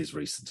his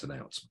recent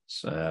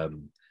announcements.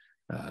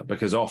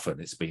 Because often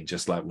it's been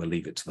just like, we'll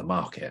leave it to the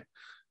market,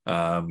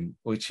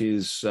 which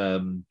is,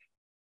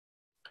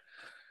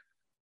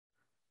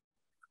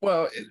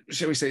 well,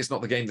 shall we say, it's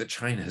not the game that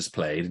China has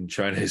played, and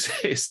China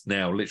is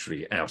now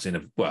literally out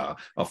in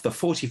of the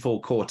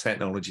 44 core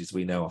technologies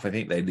we know of, I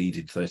think they lead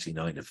in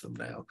 39 of them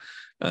now.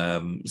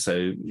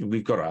 So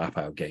we've got to up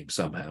our game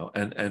somehow,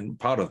 and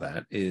part of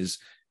that is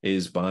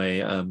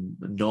by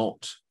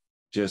not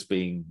just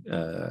being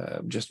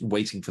just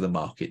waiting for the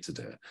market to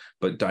do it,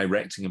 but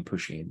directing and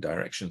pushing in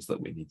directions that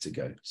we need to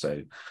go.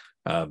 So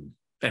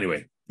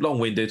anyway,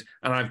 long-winded,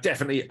 and I've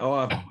definitely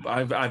I've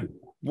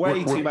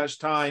way too much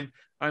time.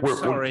 I'm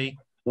sorry.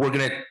 We're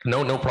gonna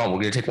no problem.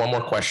 We're gonna take one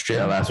more question.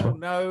 Last one.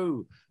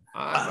 No,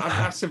 I'm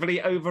massively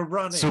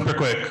overrunning. Super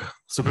quick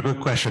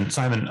question,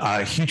 Simon.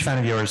 A huge fan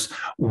of yours.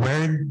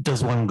 Where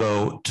does one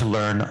go to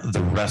learn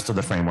the rest of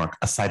the framework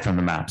aside from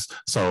the maps?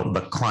 So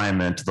the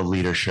climate, the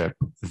leadership,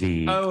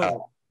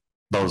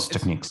 those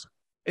techniques.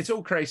 It's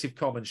all Creative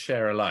Commons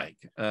share alike.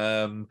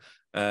 First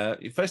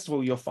of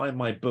all, you'll find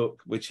my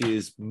book, which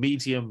is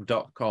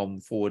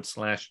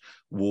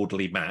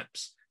medium.com/Wardley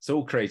maps. It's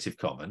all Creative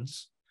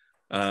Commons.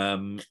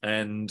 And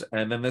then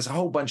there's a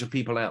whole bunch of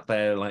people out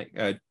there like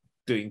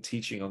doing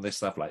teaching on this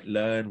stuff, like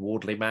Learn,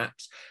 Wardley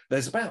Maps.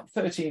 There's about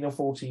 13 or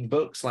 14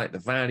 books like The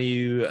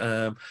Value,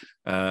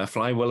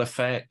 Flywheel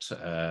Effect.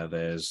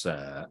 There's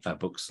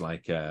books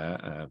like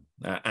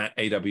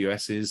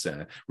AWS's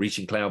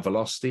Reaching Cloud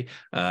Velocity.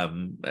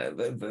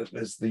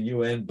 There's the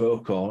UN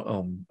book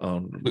on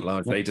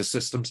large data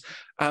systems.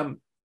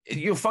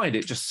 You'll find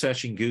it just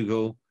searching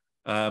Google.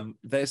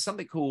 There's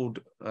something called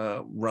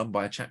run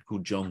by a chap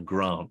called John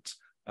Grant,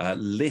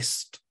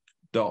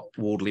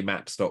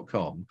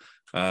 list.wardleymaps.com,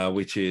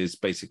 which is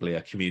basically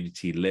a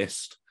community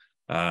list,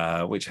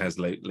 which has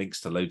links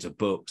to loads of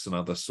books and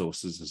other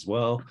sources as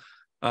well.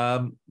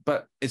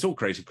 But it's all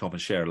Creative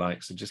Commons share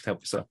alike, so just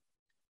help yourself.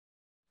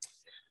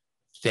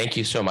 Thank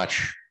you so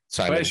much,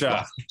 Simon.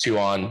 Pleasure. You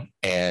on,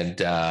 and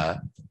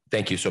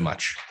thank you so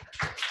much.